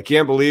 I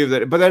can't believe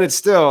that. But then it's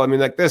still, I mean,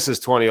 like, this is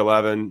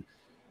 2011.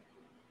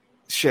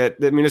 Shit.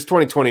 I mean, it's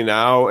 2020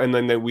 now. And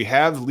then we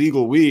have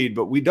legal weed,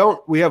 but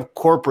we have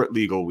corporate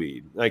legal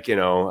weed. Like, you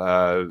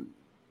know,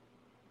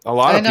 a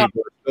lot of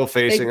people are still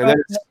facing.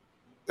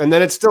 And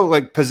then it's still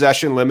like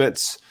possession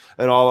limits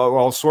and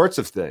all sorts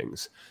of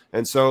things.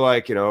 And so,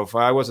 like, you know, if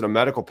I wasn't a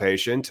medical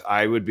patient,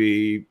 I would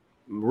be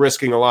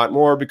risking a lot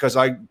more because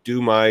I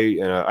do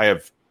I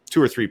have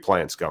 2 or 3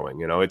 plants going.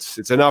 You know,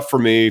 it's enough for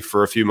me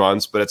for a few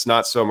months, but it's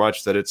not so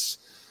much that it's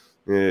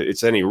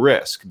any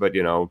risk. But,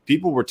 you know,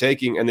 people were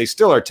taking, and they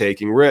still are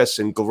taking risks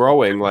and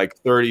growing like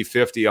 30,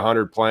 50,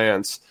 100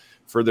 plants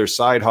for their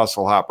side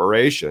hustle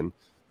operation.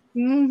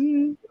 Mm-hmm.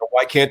 You know,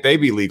 why can't they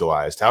be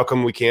legalized? How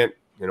come we can't,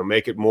 you know,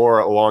 make it more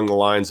along the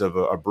lines of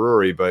a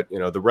brewery? But, you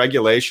know, the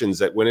regulations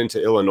that went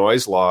into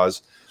Illinois'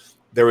 laws,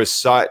 there was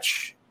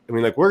such, I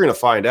mean, like, we're going to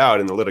find out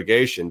in the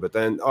litigation, but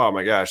then, oh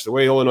my gosh, the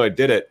way Illinois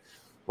did it,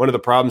 one of the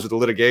problems with the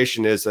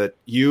litigation is that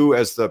you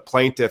as the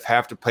plaintiff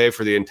have to pay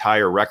for the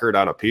entire record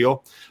on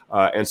appeal.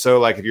 And so,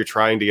 like, if you're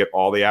trying to get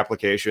all the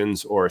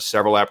applications or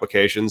several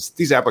applications,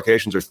 these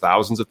applications are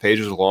thousands of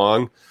pages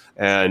long,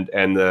 and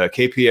the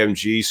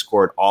KPMG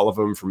scored all of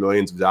them for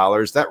millions of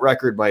dollars. That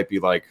record might be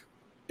like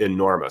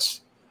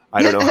enormous.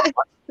 I don't know how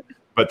much,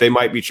 but they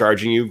might be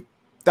charging you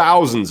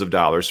thousands of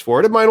dollars for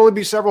it. It might only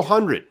be several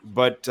hundred,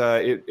 but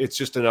it's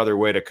just another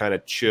way to kind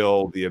of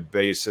chill the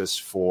basis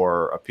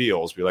for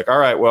appeals. Be like, all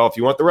right, well, if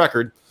you want the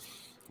record,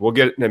 we'll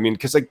get it. I mean,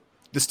 because like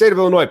the state of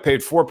Illinois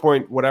paid $4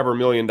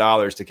 million to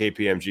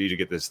KPMG to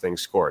get this thing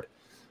scored.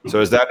 So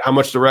is that how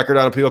much the record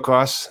on appeal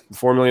costs?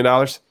 $4 million?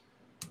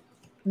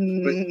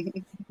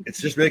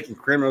 It's just making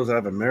criminals out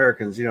of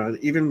Americans. You know,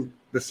 even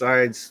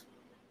besides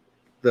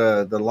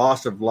the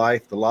loss of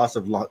life, the loss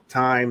of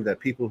time that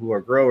people who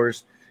are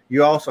growers,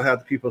 you also have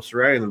the people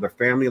surrounding them, their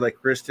family, like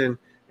Kristen,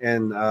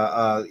 and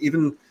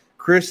even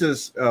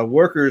Chris's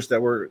workers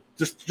that were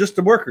just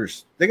the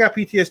workers. They got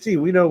PTSD.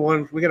 We know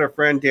one. We got our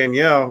friend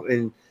Danielle,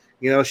 and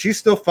you know she's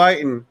still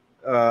fighting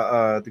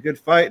the good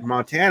fight in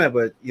Montana.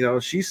 But you know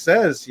she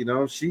says, you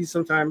know, she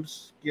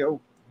sometimes, you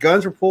know,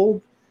 guns are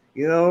pulled.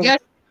 You know, yeah,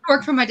 I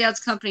work for my dad's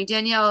company.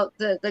 Danielle,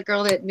 the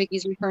girl that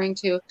Mickey's referring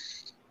to.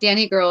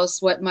 Danny Girl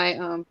is what my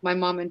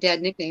mom and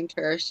dad nicknamed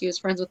her. She was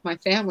friends with my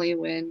family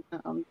when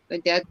my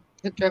dad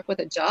hooked her up with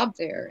a job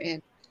there,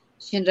 and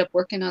she ended up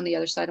working on the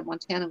other side of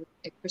Montana with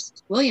Chris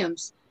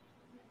Williams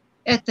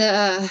at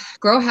the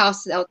grow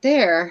house out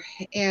there.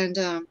 And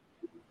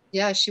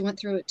yeah, she went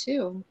through it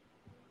too.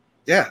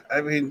 Yeah,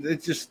 I mean,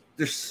 it's just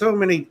there's so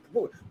many.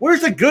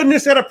 Where's the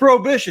goodness out of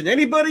prohibition?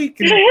 Anybody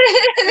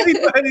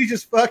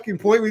just fucking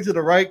point me to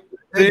the right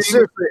thing?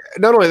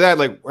 Not only that,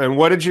 like, and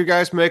what did you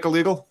guys make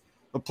illegal?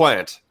 A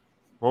plant.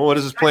 Well, what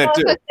does this plant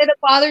do? That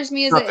bothers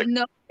me is that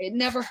it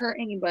never hurt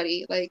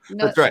anybody. Like,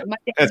 no, that's right. My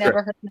dad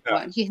never hurt no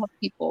one. He helped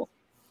people.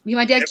 I mean,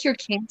 my dad cured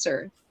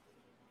cancer.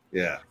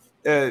 Yeah,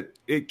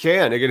 it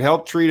can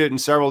help treat it in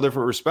several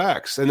different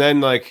respects, and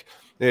then like,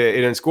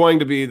 and it's going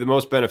to be the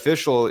most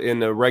beneficial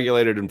in a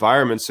regulated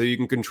environment, so you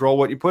can control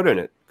what you put in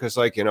it. Because,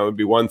 like, you know, it'd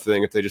be one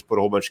thing if they just put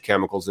a whole bunch of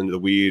chemicals into the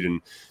weed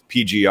and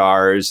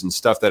PGRs and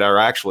stuff that are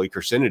actually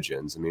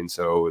carcinogens. I mean,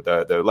 so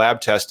the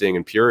lab testing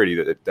and purity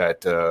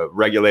that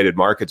regulated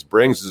markets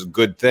brings is a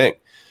good thing.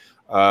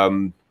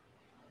 But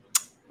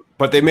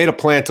they made a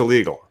plant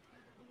illegal.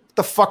 What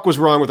the fuck was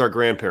wrong with our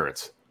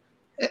grandparents?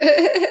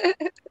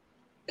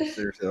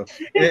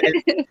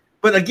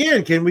 But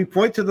again, can we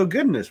point to the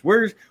goodness?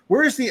 Where's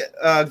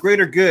the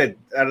greater good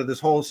out of this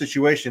whole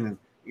situation? And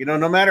you know,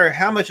 no matter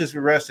how much is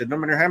arrested, no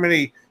matter how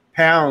many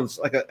pounds,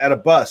 like at a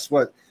bus,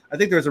 what I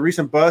think there was a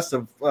recent bust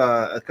of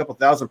a couple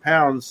thousand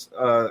pounds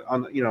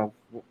on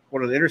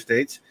one of the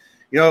interstates.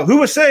 Who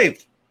was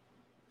saved?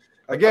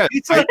 Again,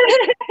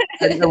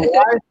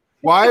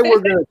 why we're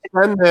going to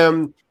send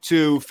them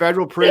to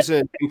federal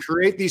prison and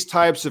create these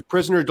types of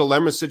prisoner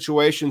dilemma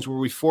situations where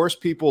we force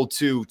people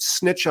to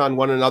snitch on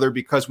one another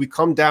because we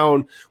come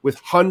down with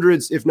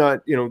hundreds, if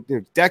not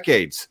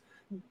decades,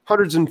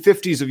 hundreds and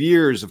fifties of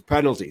years of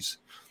penalties.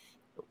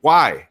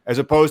 Why? As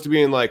opposed to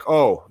being like,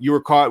 oh, you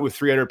were caught with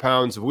 300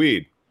 pounds of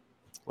weed.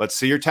 Let's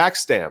see your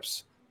tax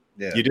stamps.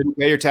 Yeah. You didn't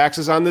pay your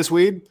taxes on this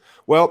weed?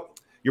 Well,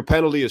 your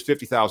penalty is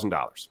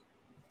 $50,000.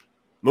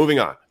 Moving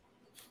on.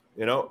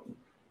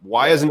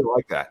 Why isn't it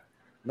like that?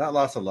 Not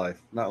loss of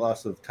life, not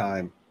loss of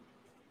time.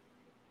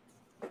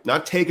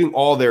 Not taking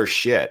all their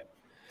shit.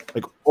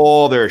 Like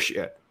all their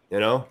shit,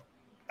 I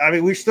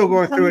mean, we're still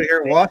going through it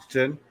here in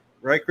Washington,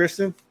 right,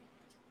 Kristen?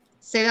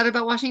 Say that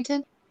about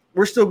Washington?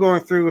 We're still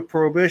going through with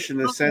prohibition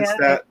in the sense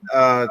that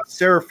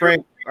Sarah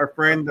Frank, our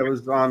friend that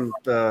was on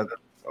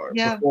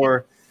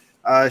before,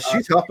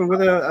 she's helping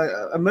with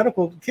a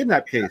medical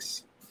kidnap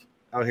case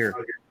out here.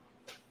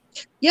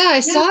 Yeah, I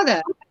saw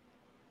that.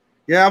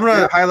 Yeah, I'm going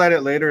to highlight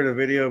it later in the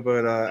video,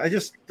 but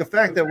the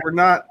fact that we're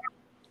not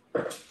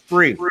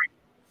free.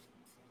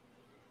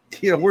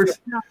 We're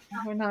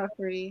not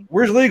free.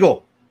 Where's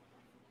legal?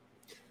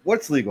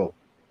 What's legal?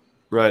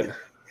 Right.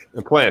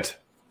 A plant.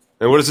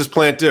 And what does this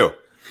plant do?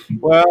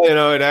 Well,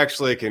 it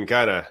actually can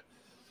kind of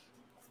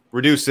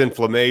reduce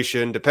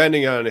inflammation.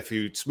 Depending on if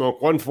you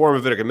smoke one form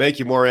of it, it can make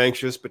you more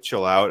anxious, but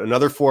chill out.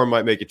 Another form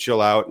might make you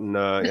chill out. And,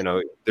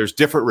 there's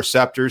different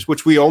receptors,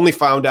 which we only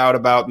found out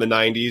about in the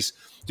 90s.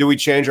 Do we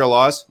change our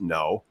laws?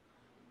 No.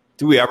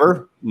 Do we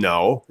ever?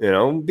 No.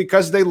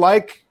 Because they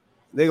like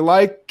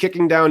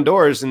kicking down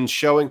doors and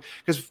showing.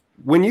 Because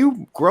when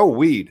you grow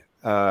weed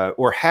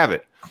or have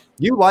it,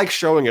 you like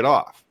showing it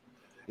off.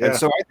 Yeah. And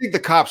so I think the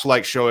cops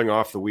like showing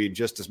off the weed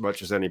just as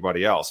much as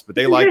anybody else. But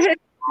they like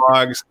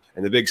drugs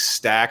and the big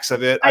stacks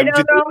of it. I know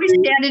they're always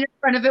standing in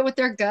front of it with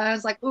their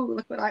guns, like, "Ooh,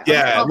 look what I!"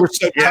 Yeah, we're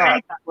so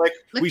tough. Like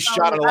we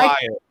shot a lion.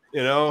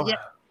 Yeah.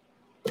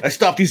 I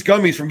stopped these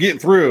gummies from getting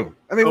through.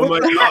 I mean, oh my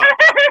God.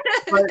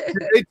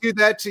 Did they do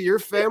that to your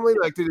family?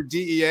 Like, did the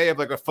DEA have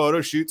like a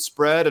photo shoot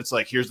spread? It's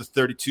like, here's the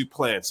 32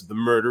 plants of the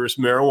murderous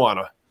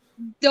marijuana.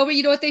 No, but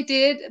you know what they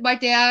did? My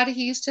dad,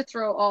 he used to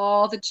throw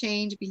all the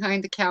change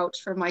behind the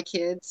couch for my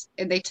kids,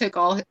 and they took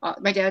all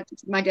my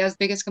dad's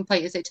biggest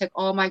complaint is they took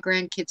all my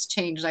grandkids'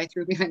 change that I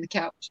threw behind the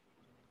couch.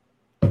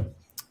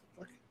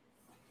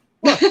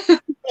 Well,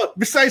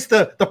 besides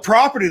the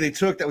property they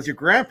took, that was your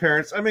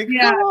grandparents. I mean,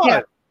 come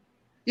on.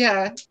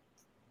 Yeah.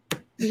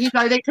 He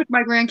thought they took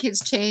my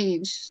grandkids'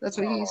 change. That's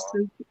what he used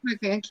to. My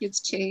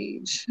grandkids'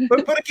 change.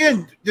 But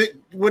again,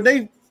 when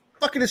they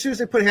fucking, as soon as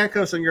they put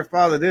handcuffs on your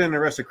father, they didn't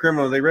arrest a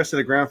criminal. They arrested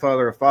a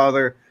grandfather, a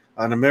father,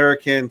 an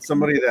American,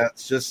 somebody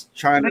that's just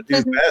trying to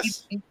do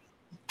best.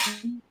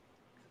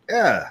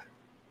 Yeah.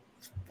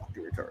 It's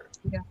fucking retarded.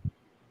 Yeah.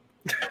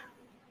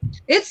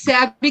 It's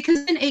sad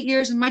because in 8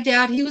 years, and my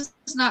dad, he was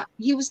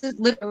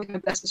literally my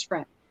bestest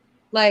friend.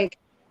 Like,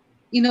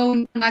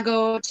 when I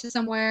go to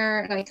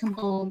somewhere and I come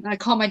home and I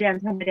call my dad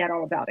and tell my dad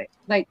all about it.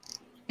 Like,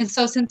 and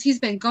so since he's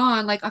been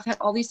gone, like I've had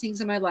all these things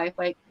in my life.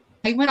 Like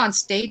I went on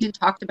stage and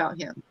talked about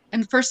him.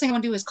 And the first thing I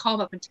want to do is call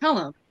him up and tell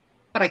him,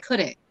 but I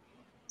couldn't.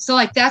 So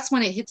like, that's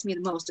when it hits me the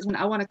most, is when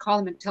I want to call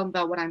him and tell him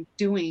about what I'm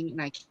doing and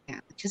I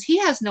can't, because he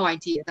has no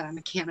idea that I'm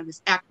a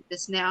cannabis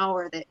activist now,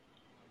 or that,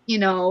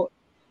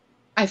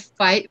 I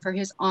fight for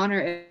his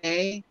honor every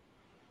day.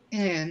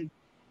 And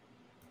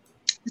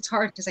it's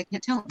hard because I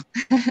can't tell him.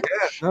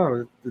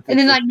 And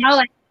then like now,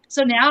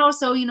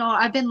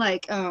 I've been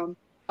like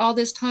all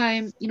this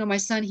time, my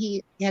son,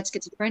 he had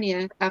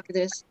schizophrenia after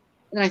this,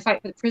 and I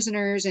fight for the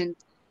prisoners, and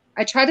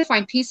I try to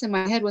find peace in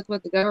my head with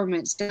what the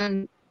government's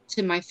done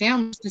to my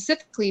family,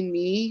 specifically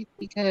me,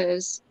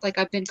 because like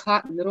I've been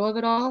caught in the middle of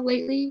it all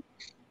lately.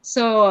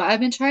 So I've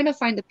been trying to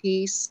find the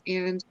peace,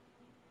 and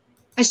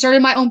I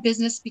started my own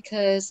business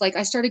because like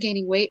I started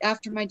gaining weight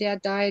after my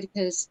dad died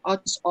because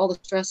all the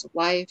stress of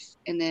life.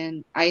 And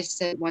then I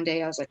said one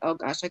day, I was like, oh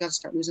gosh, I got to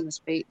start losing this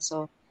weight.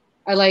 So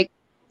I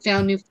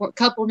found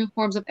couple new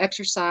forms of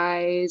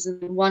exercise.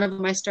 And one of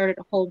them, I started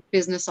a whole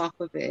business off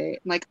of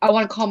it. Like I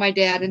want to call my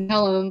dad and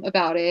tell him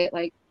about it.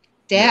 Like,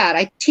 Dad,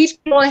 I teach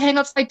people to hang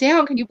upside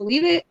down. Can you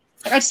believe it?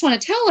 Like, I just want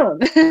to tell him.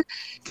 And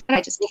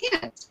I just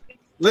can't.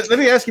 Let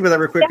me ask you about that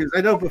real quick, because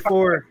I know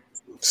before.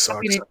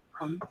 Sucks.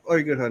 Oh,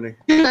 you're good, honey.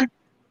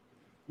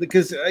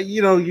 Because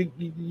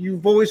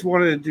you've always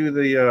wanted to do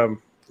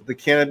the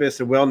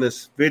cannabis and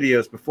wellness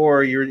videos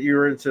before. You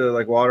were into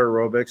like water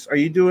aerobics. Are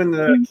you doing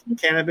the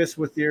cannabis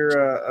with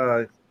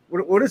your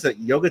what is it?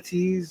 Yoga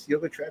teas,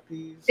 yoga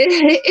trapeze?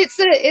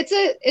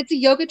 It's a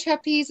yoga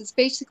trapeze. It's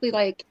basically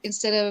like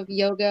instead of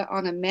yoga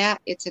on a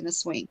mat, it's in a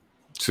swing.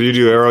 So you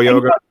do aero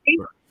yoga?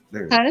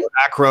 Huh?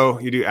 Acro?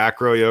 You do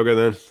acro yoga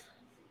then?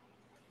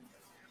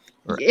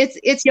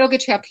 It's yoga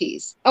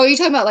trapeze. Oh, are you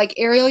talking about like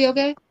aerial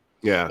yoga?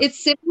 Yeah.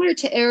 It's similar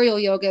to aerial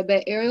yoga,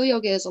 but aerial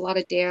yoga is a lot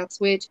of dance,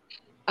 which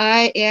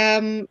I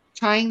am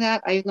trying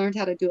that. I learned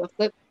how to do a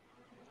flip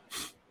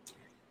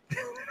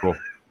Cool.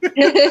 I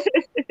was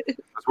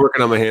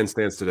working on my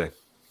handstands today.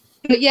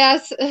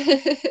 Yes.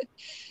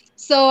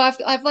 So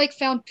I've like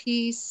found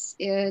peace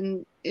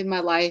in my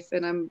life,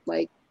 and I'm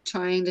like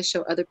trying to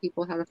show other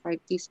people how to find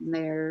peace in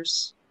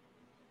theirs.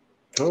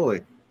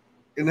 Totally.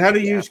 And how do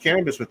you use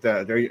cannabis with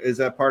that? Is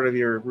that part of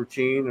your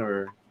routine,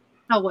 or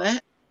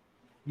what?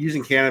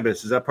 Using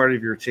cannabis, is that part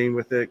of your routine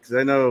with it? Because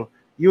I know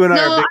you and I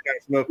are big guy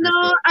smokers.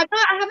 No, I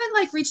haven't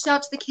like reached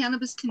out to the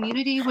cannabis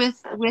community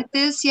with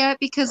this yet,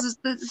 because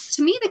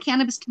to me the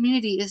cannabis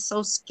community is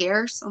so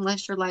scarce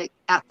unless you're like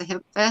at the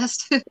Hemp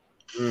Fest.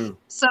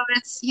 So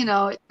it's,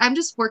 I'm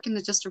just working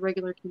at just a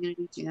regular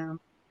community jam.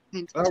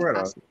 Oh, right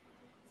on.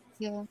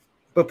 Yeah.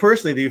 But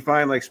personally, do you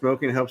find like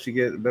smoking helps you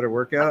get a better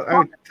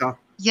workout?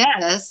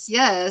 Yes.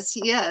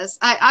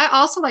 I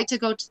also like to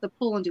go to the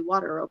pool and do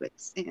water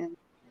aerobics, and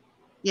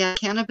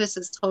cannabis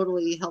has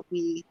totally helped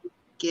me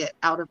get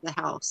out of the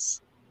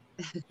house.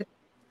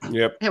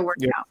 Yep. It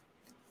worked out.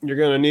 You're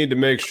going to need to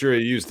make sure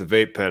you use the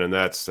vape pen in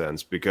that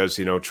sense, because,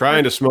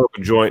 trying to smoke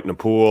a joint in a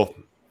pool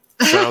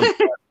sounds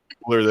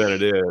cooler than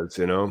it is,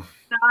 No,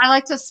 I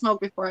like to smoke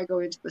before I go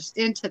into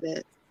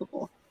the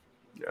pool.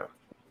 Yeah.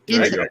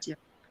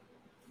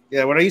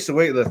 Yeah, when I used to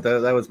weightlift,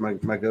 that was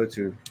my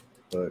go-to.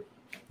 But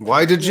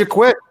why did you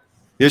quit?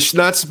 You're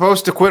not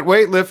supposed to quit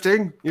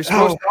weightlifting. You're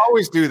supposed to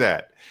always do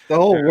that. The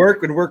whole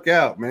work and work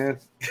out, man.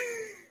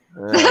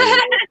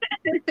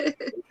 You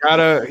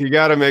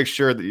gotta make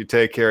sure that you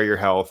take care of your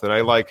health, and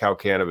I like how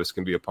cannabis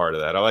can be a part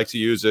of that. I like to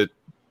use it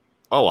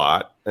a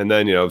lot, and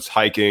then it's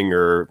hiking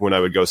or when I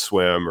would go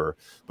swim or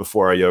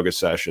before a yoga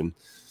session.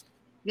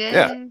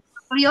 Yeah. Do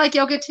you like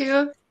yoga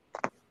too?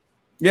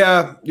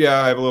 Yeah,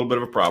 I have a little bit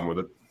of a problem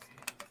with it.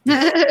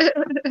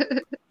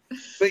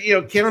 But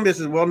cannabis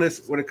is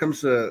wellness when it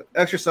comes to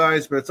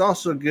exercise, but it's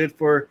also good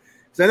for.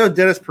 Because I know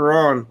Dennis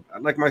Perron,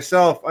 like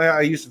myself, I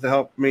used it to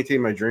help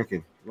maintain my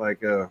drinking.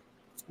 Like,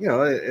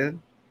 it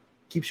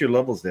keeps your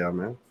levels down,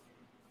 man.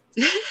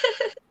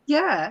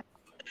 Yeah,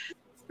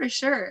 for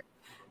sure.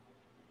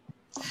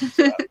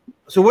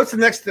 So what's the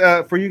next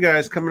for you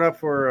guys coming up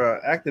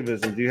for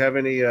activism? Do you have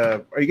any?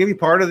 Are you going to be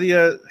part of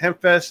the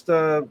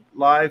HempFest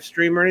live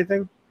stream or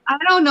anything? I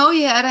don't know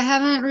yet. I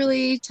haven't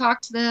really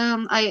talked to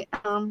them. I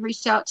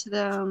reached out to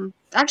them.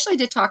 Actually, I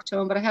did talk to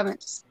them, but I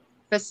haven't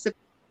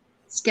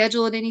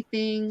scheduled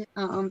anything.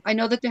 I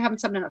know that they're having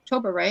something in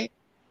October, right?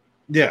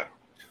 Yeah.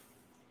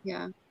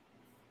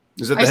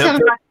 Is that the Hemp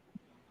Fest?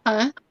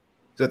 Huh?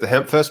 Is that the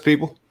Hemp Fest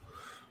people?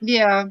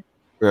 Yeah.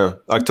 Yeah.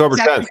 October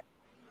 10th.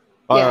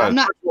 I'm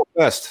not.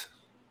 Fest.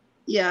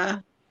 Yeah.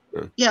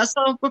 Yeah,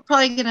 so we're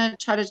probably gonna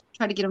try to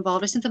get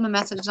involved. I sent them a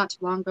message not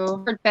too long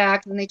ago. Heard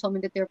back, and they told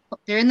me that they're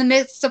in the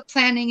midst of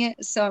planning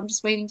it. So I'm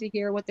just waiting to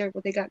hear what they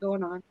got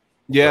going on.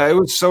 Yeah, it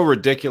was so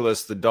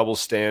ridiculous, the double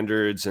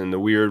standards and the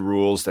weird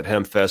rules that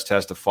HempFest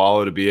has to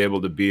follow to be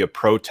able to be a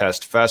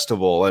protest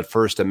festival, a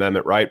First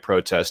Amendment right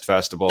protest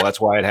festival.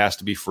 That's why it has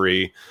to be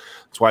free.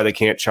 That's why they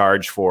can't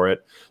charge for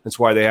it. That's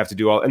why they have to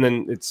do all. And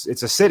then it's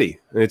a city.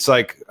 It's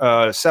like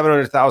a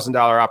 $700,000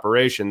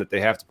 operation that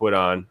they have to put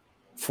on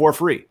for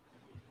free.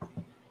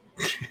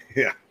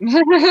 Yeah.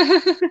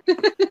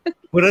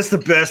 Well, that's the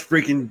best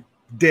freaking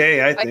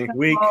day, I think.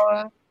 Week.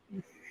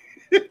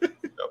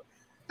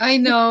 I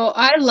know.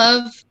 I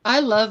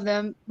love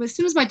them. But as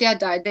soon as my dad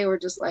died, they were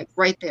just like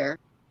right there.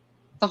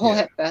 The whole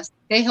Hemp Fest.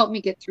 They helped me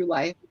get through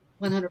life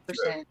 100%.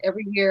 Sure.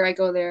 Every year I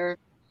go there.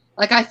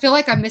 Like, I feel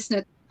like I'm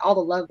missing all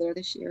the love there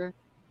this year.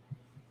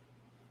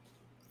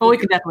 Well, we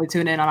can definitely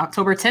tune in on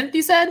October 10th,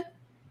 you said?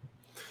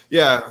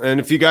 Yeah, and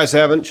if you guys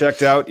haven't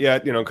checked out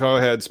yet, go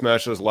ahead,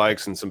 smash those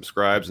likes and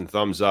subscribes and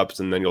thumbs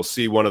ups, and then you'll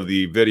see one of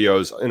the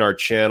videos in our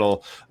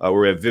channel where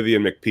we have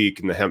Vivian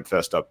McPeak and the Hemp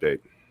Fest update.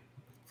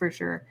 For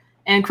sure.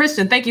 And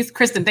Kristen, thank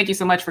you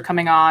so much for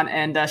coming on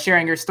and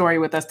sharing your story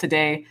with us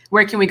today.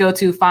 Where can we go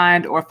to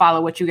find or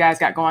follow what you guys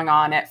got going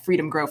on at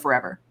Freedom Grow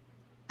Forever?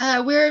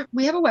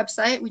 We have a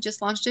website. We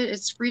just launched it.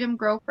 It's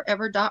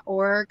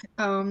freedomgrowforever.org.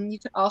 We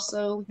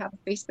have a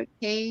Facebook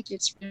page.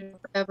 It's Freedom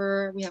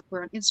Forever.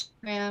 We're on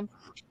Instagram.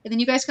 And then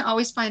you guys can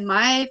always find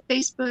my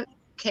Facebook,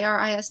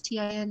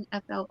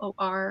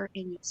 KRISTINFLOR,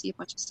 and you'll see a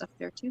bunch of stuff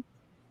there too.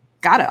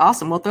 Got it.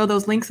 Awesome. We'll throw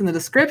those links in the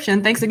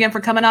description. Thanks again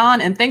for coming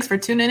on, and thanks for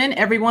tuning in,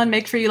 everyone.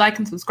 Make sure you like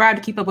and subscribe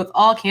to keep up with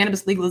all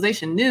cannabis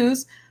legalization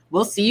news.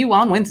 We'll see you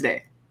on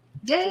Wednesday.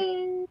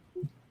 Yay!